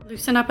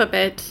 Loosen up a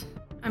bit.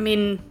 I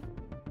mean,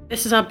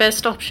 this is our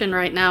best option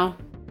right now.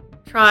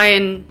 Try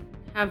and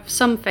have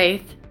some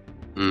faith.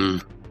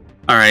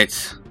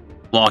 Alright.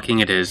 Walking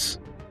it is.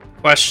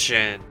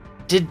 Question.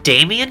 Did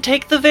Damien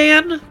take the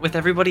van with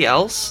everybody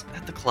else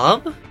at the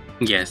club?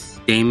 Yes,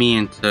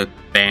 Damien took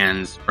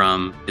vans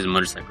from his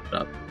motorcycle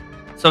shop.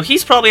 So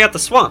he's probably at the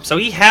swamp, so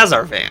he has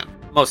our van,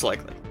 most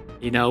likely.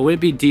 You know, it would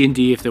be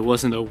D&D if there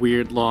wasn't a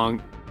weird,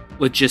 long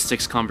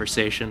logistics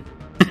conversation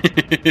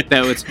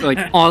that was, like,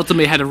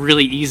 ultimately had a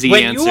really easy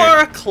When answer. you are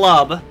a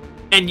club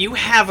and you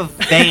have a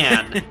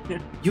van,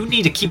 you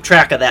need to keep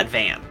track of that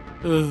van.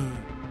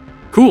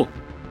 Cool.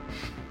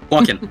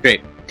 Walking,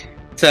 great.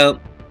 So,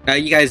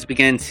 you guys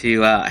begin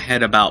to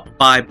head about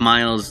 5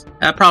 miles,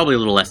 probably a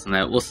little less than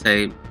that. We'll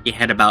say you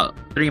head about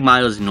 3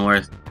 miles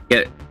north,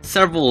 get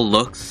several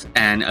looks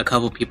and a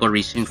couple people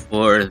reaching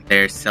for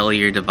their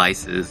cellular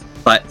devices.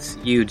 But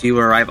you do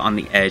arrive on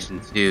the edge,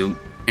 and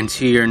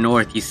to your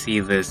north you see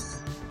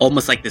this,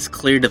 almost like this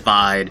clear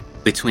divide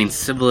between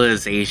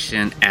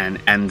civilization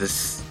and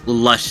this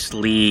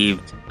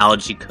lush-leaved,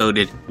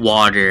 algae-coated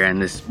water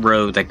and this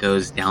road that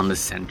goes down the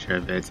center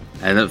of it.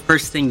 And the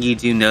first thing you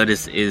do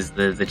notice is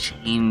the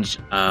change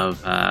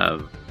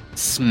of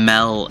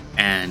smell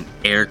and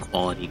air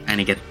quality. You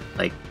kind of get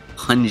like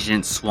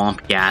pungent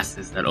swamp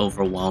gases that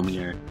overwhelm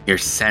your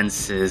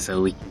senses.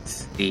 So we can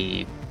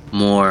see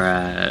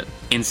more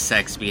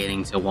insects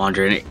beginning to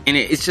wander. And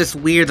it's just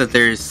weird that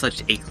there's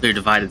such a clear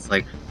divide. It's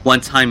like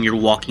one time you're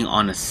walking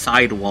on a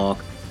sidewalk,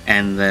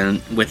 and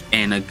then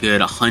within a good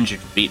 100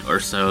 feet or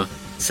so,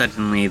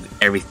 suddenly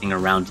everything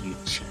around you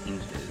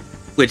changes.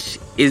 Which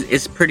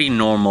is pretty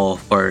normal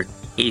for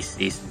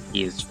Casey, since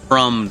he is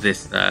from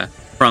this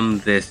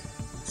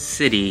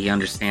city. He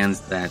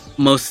understands that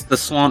most of the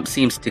swamp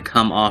seems to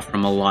come off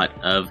from a lot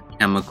of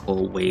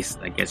chemical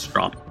waste that gets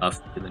dropped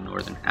off to the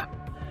northern half.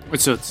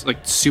 So it's, like,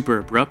 super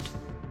abrupt?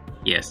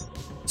 Yes.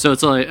 So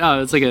it's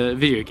like a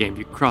video game.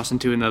 You cross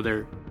into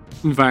another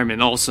environment,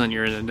 and all of a sudden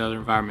you're in another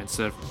environment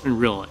instead of in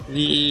real life.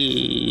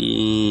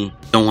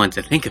 Don't want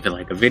to think of it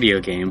like a video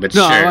game, but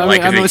No, sure.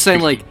 I'm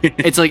saying, like,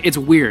 it's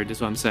weird is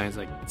what I'm saying. It's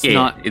like,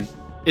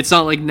 it's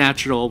not like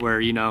natural where,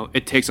 you know,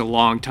 it takes a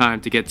long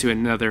time to get to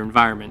another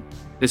environment.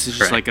 This is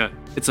just Correct.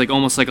 it's like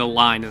almost like a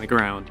line in the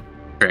ground.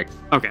 Correct.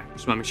 Okay,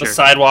 just want to make The sure.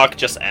 sidewalk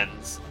just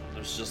ends.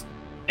 There's just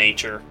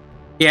nature.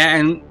 Yeah,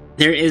 and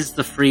there is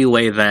the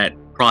freeway that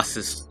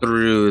crosses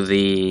through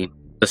the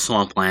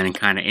swampland and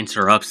kind of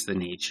interrupts the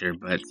nature,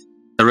 but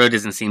the road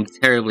doesn't seem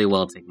terribly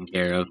well taken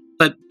care of.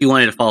 But if you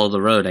wanted to follow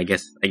the road, I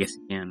guess you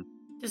can.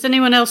 Does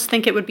anyone else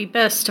think it would be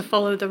best to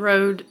follow the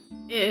road?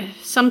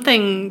 Some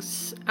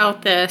things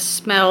out there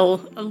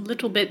smell a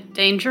little bit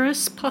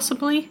dangerous,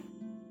 possibly.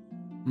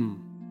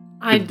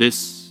 I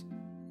This,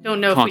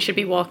 don't know if we should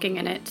be walking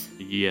in it.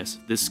 yes,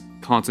 this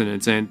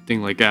continent's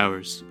anything like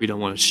ours. We don't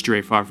want to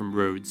stray far from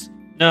roads.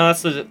 No,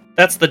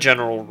 that's the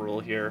general rule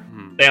here.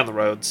 Stay on the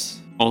roads.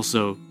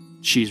 Also,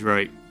 she's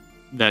right.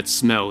 That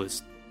smell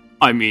is,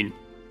 I mean,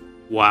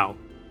 wow.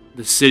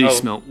 The city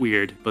smelled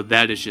weird, but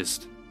that is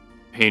just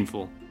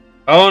painful.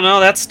 Oh no,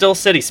 that's still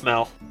city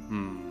smell.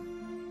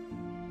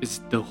 Is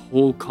the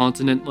whole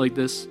continent like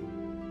this?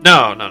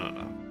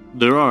 No.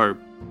 There are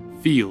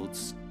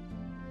fields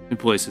in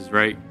places,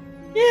 right?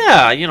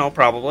 Yeah, you know,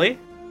 probably.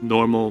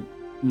 Normal,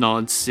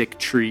 non-sick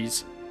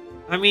trees.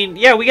 I mean,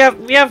 yeah, we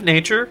have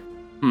nature.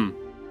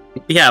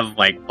 We have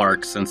like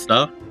parks and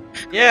stuff.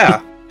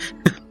 Yeah.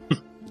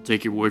 I'll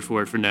take your word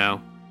for it for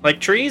now. Like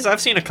trees, I've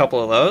seen a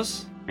couple of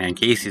those. And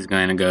Casey's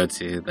going to go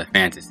to the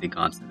fantasy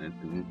continent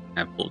and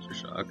have culture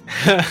shock.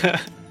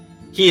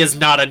 He is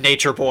not a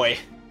nature boy.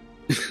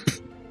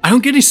 I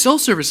don't get any cell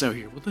service out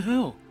here. What the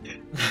hell?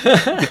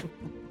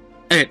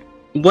 Hey,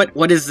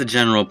 what is the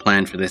general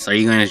plan for this? Are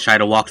you going to try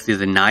to walk through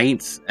the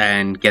night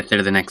and get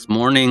there the next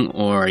morning,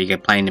 or are you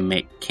planning to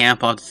make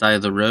camp off the side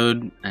of the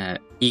road?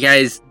 You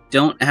guys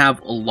don't have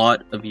a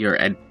lot of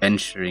your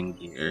adventuring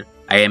gear.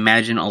 I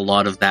imagine a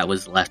lot of that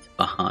was left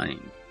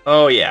behind.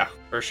 Oh yeah,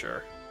 for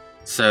sure.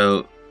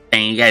 So,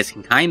 and you guys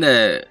can kind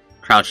of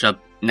crouch up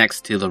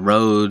next to the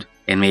road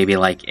and maybe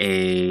like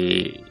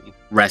a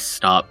rest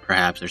stop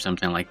perhaps or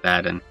something like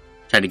that and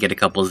try to get a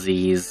couple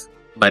Z's.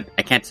 But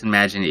I can't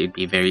imagine it would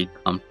be very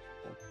comfortable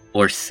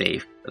or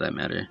safe for that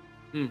matter.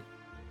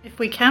 If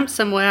we camp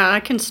somewhere, I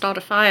can start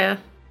a fire.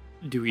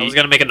 Do we? I was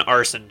gonna make an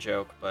arson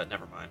joke, but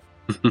never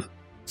mind.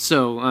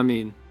 So, I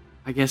mean,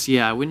 I guess,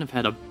 yeah, I wouldn't have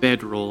had a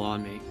bedroll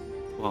on me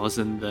while I was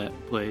in that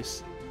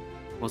place.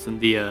 I was in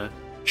the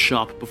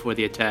shop before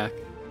the attack.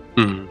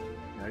 Hmm.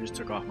 I just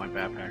took off my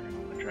backpack and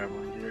all my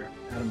traveling gear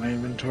out of my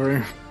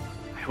inventory.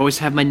 I always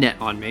have my net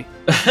on me.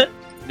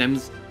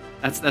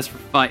 That's for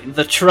fighting.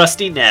 The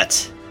trusty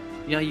net.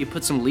 Yeah, you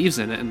put some leaves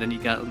in it, and then you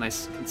got a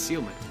nice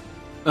concealment.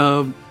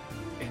 And,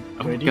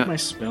 oh Do I need God, my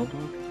spell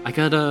book? I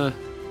got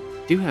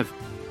do have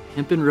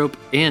hempen rope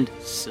and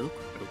silk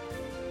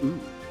rope. Ooh.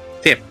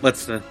 Yeah,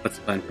 what's the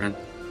plan, friend?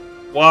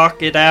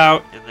 Walk it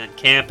out and then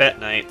camp at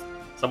night.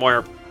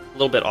 Somewhere a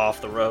little bit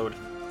off the road.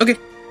 Okay.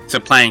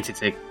 So planning to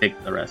take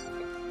the rest.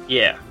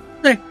 Yeah.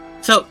 Okay.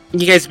 So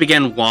you guys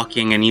begin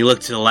walking and you look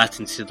to the left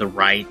and to the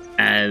right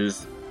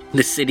as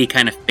the city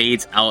kind of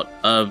fades out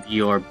of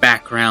your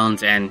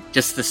background and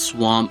just the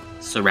swamp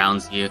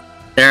surrounds you.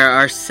 There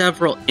are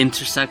several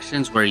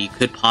intersections where you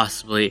could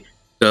possibly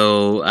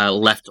go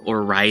left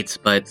or right,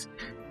 but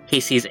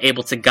Casey is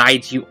able to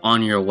guide you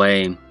on your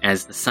way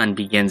as the sun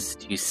begins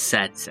to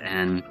set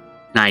and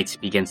night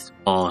begins to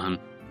fall.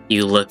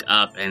 You look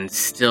up and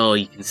still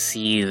you can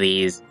see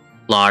these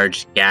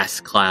large gas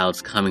clouds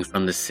coming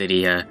from the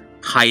city,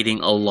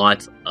 hiding a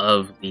lot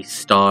of the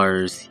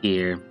stars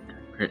here,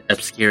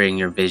 obscuring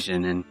your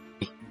vision, and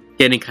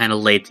getting kind of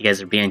late. You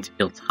guys are beginning to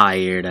feel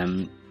tired.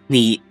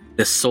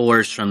 The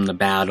sores from the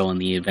battle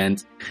and the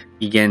event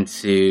begin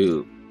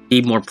to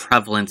be more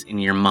prevalent in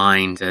your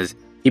mind as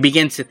you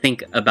begin to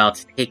think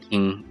about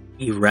taking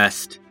a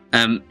rest.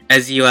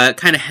 As you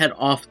kind of head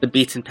off the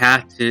beaten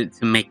path to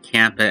make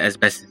camp as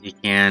best as you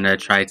can,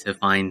 try to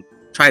find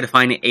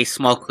a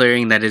small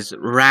clearing that is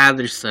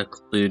rather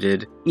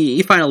secluded.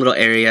 You find a little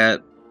area,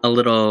 a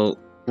little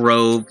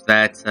grove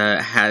that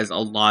has a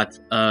lot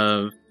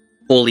of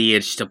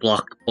foliage to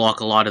block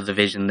a lot of the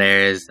vision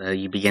there as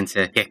you begin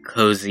to get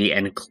cozy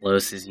and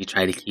close as you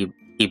try to keep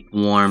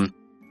warm.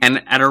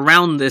 And at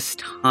around this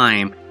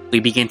time, we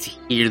begin to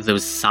hear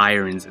those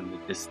sirens in the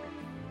distance.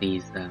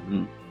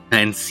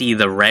 And see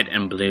the red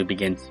and blue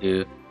begin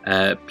to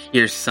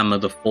pierce some of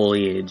the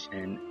foliage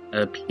and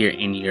appear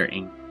in your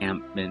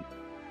encampment.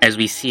 As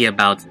we see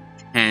about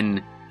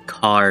 10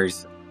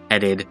 cars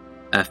headed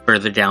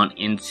further down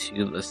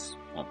into the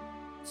swamp.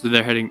 So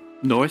they're heading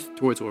north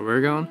towards where we're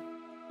going?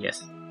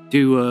 Yes. Would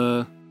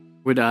me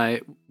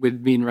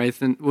and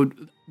Rythan,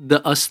 would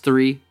us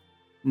three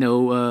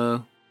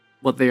know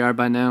what they are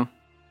by now?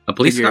 A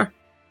police car?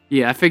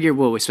 Yeah, I figure,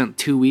 we spent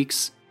 2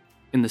 weeks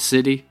in the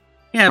city.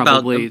 Yeah,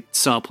 probably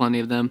saw plenty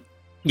of them.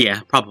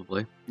 Yeah,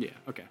 probably. Yeah,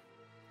 okay.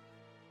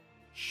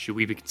 Should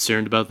we be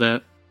concerned about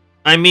that?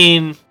 I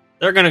mean,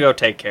 they're gonna go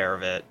take care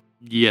of it.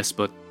 Yes,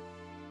 but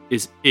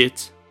is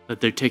it that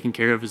they're taking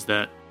care of, is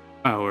that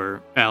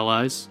our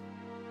allies?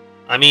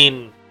 I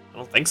mean, I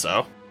don't think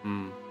so.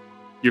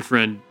 Your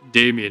friend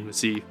Damien, was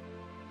he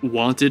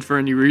wanted for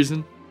any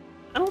reason?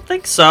 I don't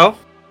think so.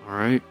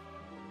 Alright.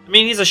 I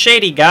mean, he's a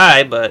shady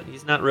guy, but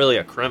he's not really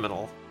a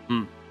criminal.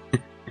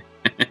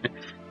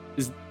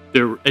 Is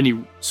there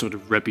any sort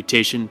of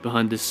reputation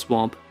behind this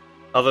swamp?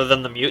 Other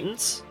than the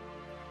mutants?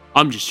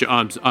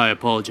 I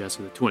apologize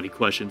for the 20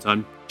 questions.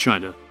 I'm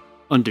trying to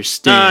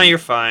understand. Nah, you're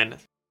fine.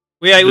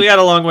 We got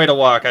a long way to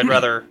walk. I'd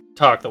rather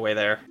talk the way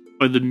there.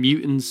 Are the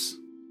mutants,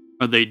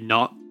 are they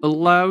not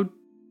allowed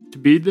to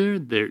be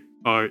there?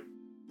 Are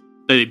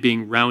they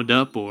being rounded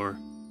up, or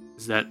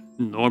is that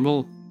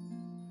normal?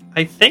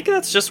 I think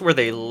that's just where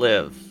they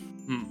live.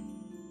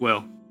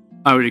 Well,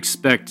 I would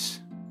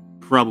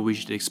probably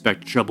should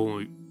expect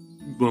trouble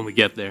when we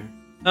get there.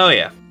 Oh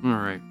yeah.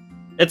 Alright.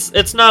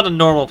 It's not a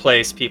normal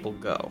place people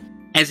go.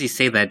 As you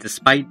say that,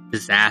 despite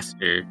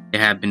disaster,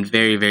 there have been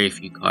very, very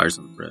few cars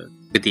on the road,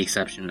 with the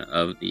exception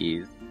of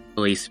these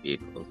police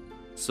vehicles.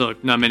 So,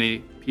 not many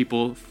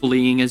people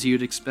fleeing as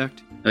you'd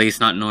expect? At least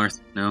not north,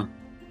 no.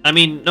 I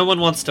mean, no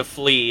one wants to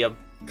flee a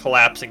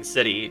collapsing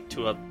city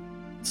to a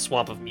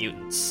swamp of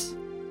mutants.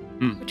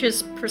 Which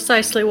is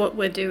precisely what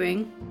we're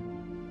doing.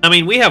 I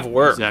mean, we have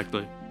work.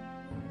 Exactly.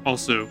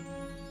 Also,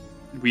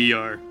 we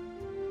are...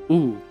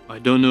 Ooh, I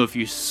don't know if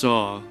you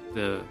saw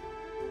the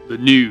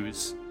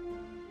news.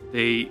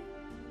 They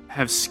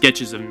have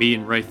sketches of me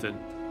and Rythan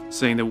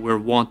saying that we're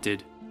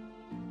wanted.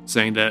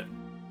 Saying that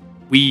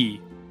we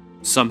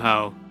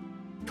somehow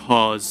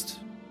caused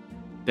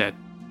that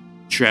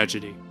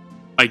tragedy.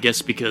 I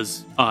guess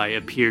because I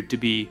appeared to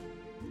be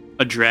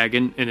a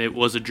dragon, and it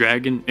was a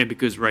dragon, and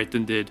because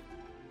Rythan did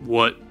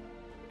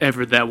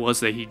whatever that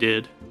was that he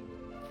did.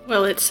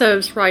 Well, it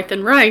serves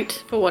Rythan right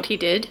for what he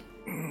did.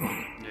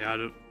 Yeah, I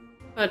don't...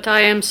 But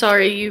I am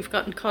sorry you've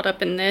gotten caught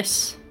up in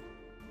this.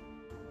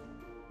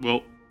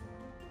 Well,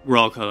 we're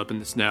all caught up in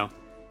this now.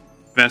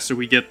 The faster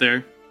we get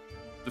there,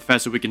 the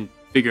faster we can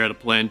figure out a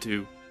plan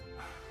to...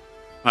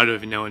 I don't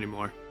even know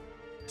anymore.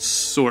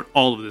 Sort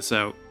all of this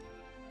out.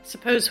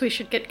 Suppose we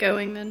should get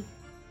going then.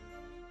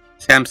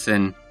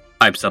 Samson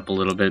pipes up a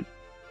little bit.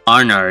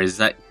 Arnar, is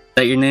that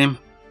your name?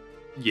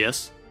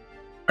 Yes.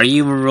 Are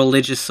you a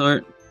religious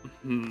sort?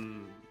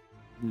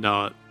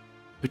 Not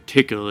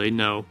particularly,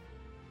 no.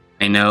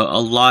 I know a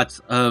lot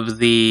of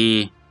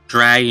the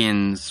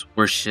dragons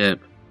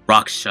worship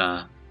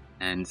Raksha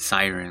and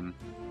Siren,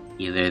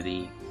 either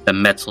the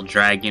metal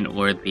dragon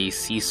or the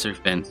sea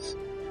serpent.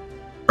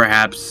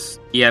 Perhaps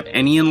you have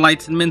any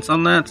enlightenment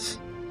on that?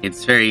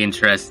 It's very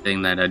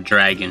interesting that a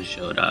dragon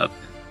showed up.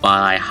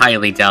 While I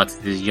highly doubt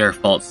it is your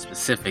fault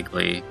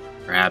specifically,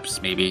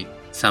 perhaps maybe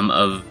some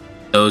of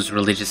those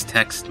religious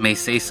texts may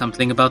say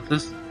something about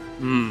this?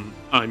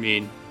 I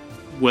mean,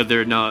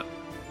 whether or not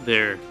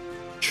they're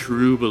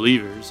true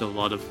believers, a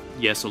lot of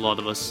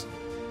us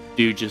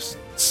do just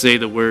say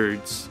the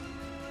words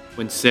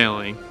when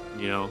sailing,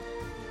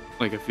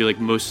 like I feel like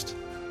most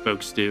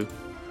folks do.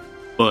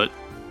 But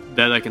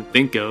that I can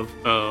think of,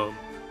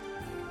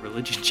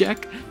 religion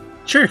check?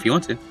 Sure, if you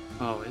want to.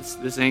 Oh,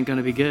 this ain't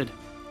gonna be good.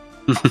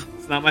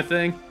 It's not my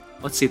thing.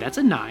 Let's see, that's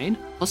a 9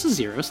 plus a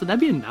 0, so that'd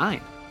be a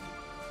 9.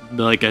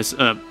 Like I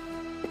said,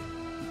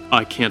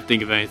 I can't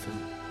think of anything.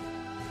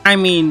 I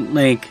mean,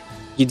 like,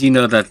 you do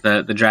know that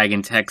the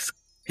dragon texts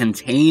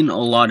contain a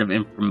lot of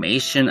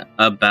information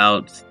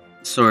about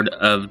sort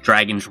of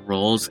dragons'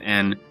 roles,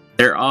 and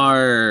there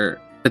are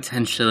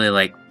potentially,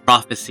 like,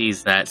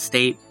 prophecies that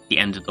state the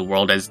end of the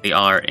world as they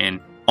are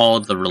in all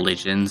the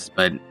religions,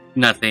 but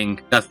nothing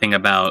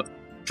about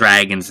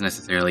dragons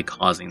necessarily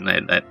causing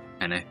that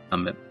kind of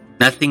comment.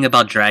 Nothing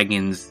about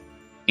dragons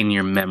in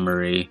your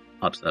memory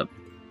pops up.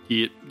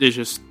 There's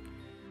just...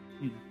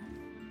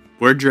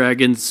 We're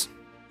dragons.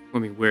 I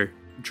mean, we're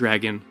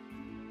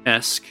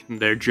dragon-esque.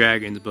 They're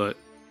dragons, but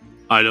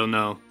I don't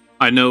know.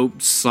 I know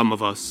some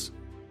of us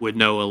would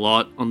know a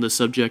lot on this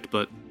subject,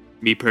 but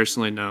me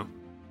personally, no.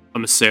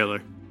 I'm a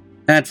sailor.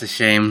 That's a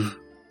shame.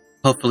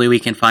 Hopefully we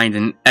can find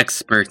an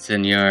expert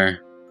in your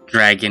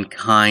dragon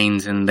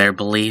kind and their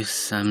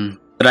beliefs.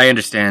 But I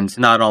understand,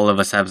 not all of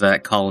us have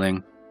that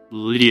calling.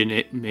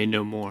 Lydia may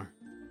know more.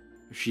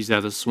 She's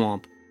at the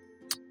swamp.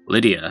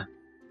 Lydia?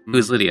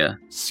 Who's Lydia?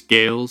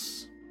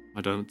 Scales? I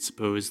don't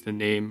suppose the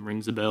name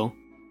rings a bell.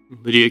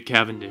 Lydia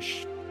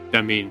Cavendish.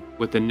 I mean,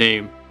 with the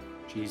name,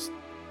 she's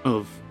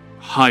of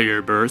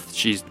higher birth.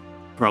 She's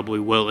probably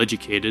well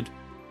educated.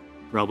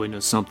 Probably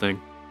knows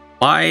something.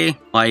 Why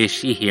is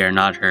she here,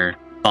 not her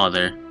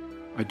father?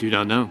 I do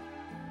not know.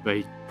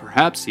 But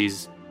perhaps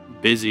he's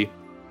busy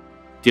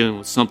dealing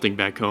with something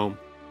back home,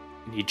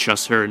 and he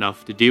trusts her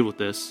enough to deal with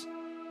this,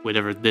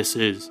 whatever this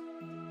is.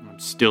 I'm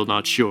still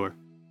not sure.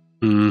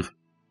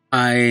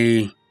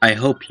 I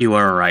hope you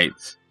are right.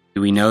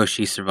 Do we know if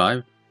she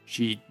survived?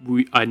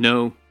 I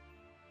know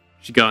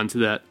she got into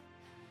that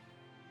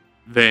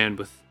van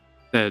with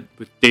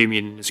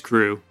Damien and his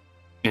crew,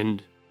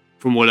 and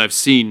from what I've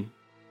seen,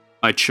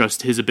 I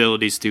trust his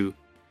abilities to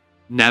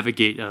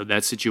navigate out of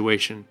that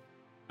situation.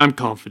 I'm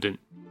confident.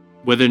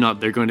 Whether or not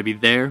they're going to be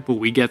there when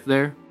we get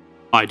there,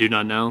 I do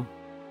not know,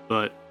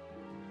 but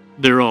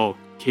they're all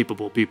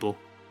capable people.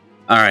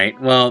 Alright,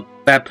 well,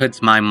 that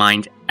puts my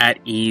mind at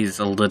ease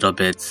a little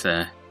bit.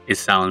 It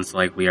sounds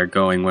like we are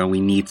going where we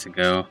need to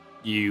go.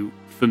 You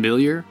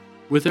familiar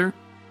with her?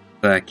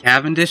 The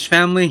Cavendish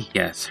family?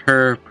 Yes,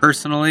 her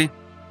personally.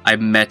 I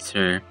met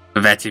her.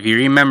 But if you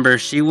remember,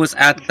 she was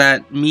at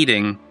that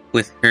meeting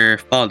with her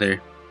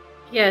father.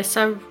 Yes,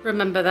 I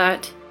remember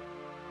that.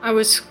 I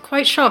was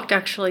quite shocked,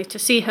 actually, to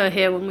see her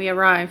here when we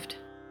arrived.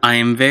 I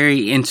am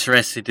very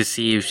interested to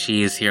see if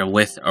she is here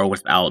with or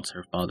without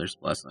her father's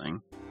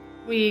blessing.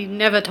 We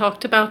never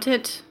talked about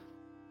it.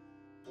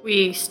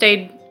 We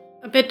stayed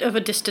a bit of a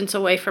distance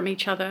away from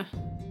each other.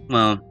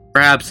 Well,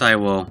 perhaps I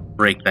will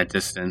break that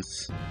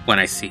distance when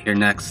I see her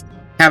next.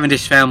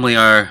 Cavendish family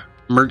are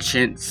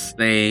merchants.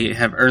 They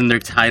have earned their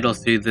title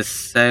through the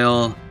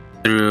sale,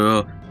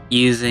 through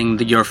using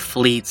your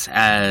fleets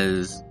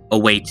as a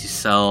way to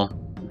sell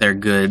their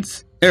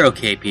goods. They're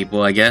okay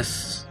people, I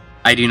guess.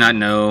 I do not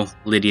know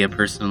Lydia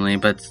personally,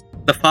 but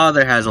the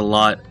father has a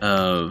lot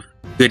of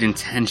good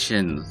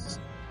intentions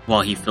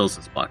while he fills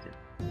his pocket.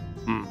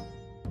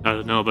 I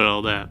don't know about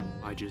all that.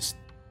 I just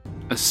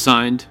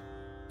assigned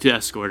to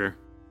escort her.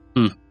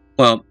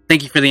 Well,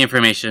 thank you for the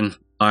information,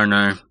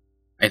 Arnar.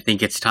 I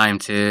think it's time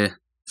to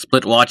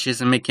split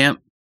watches and make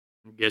camp.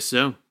 I guess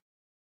so.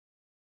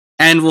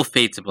 And we'll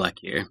fade to black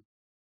here.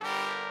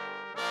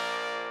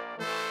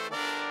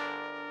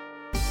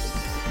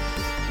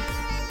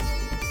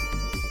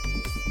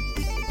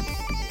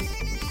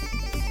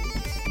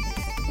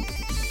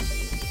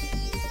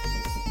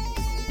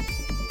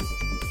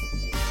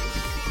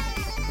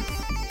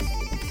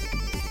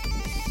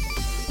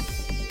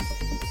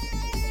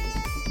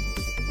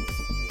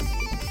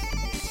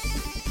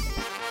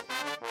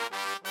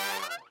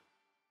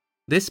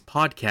 This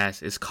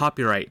podcast is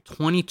copyright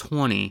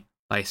 2020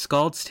 by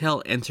Scald's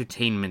Tale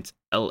Entertainment,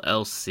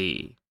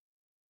 LLC.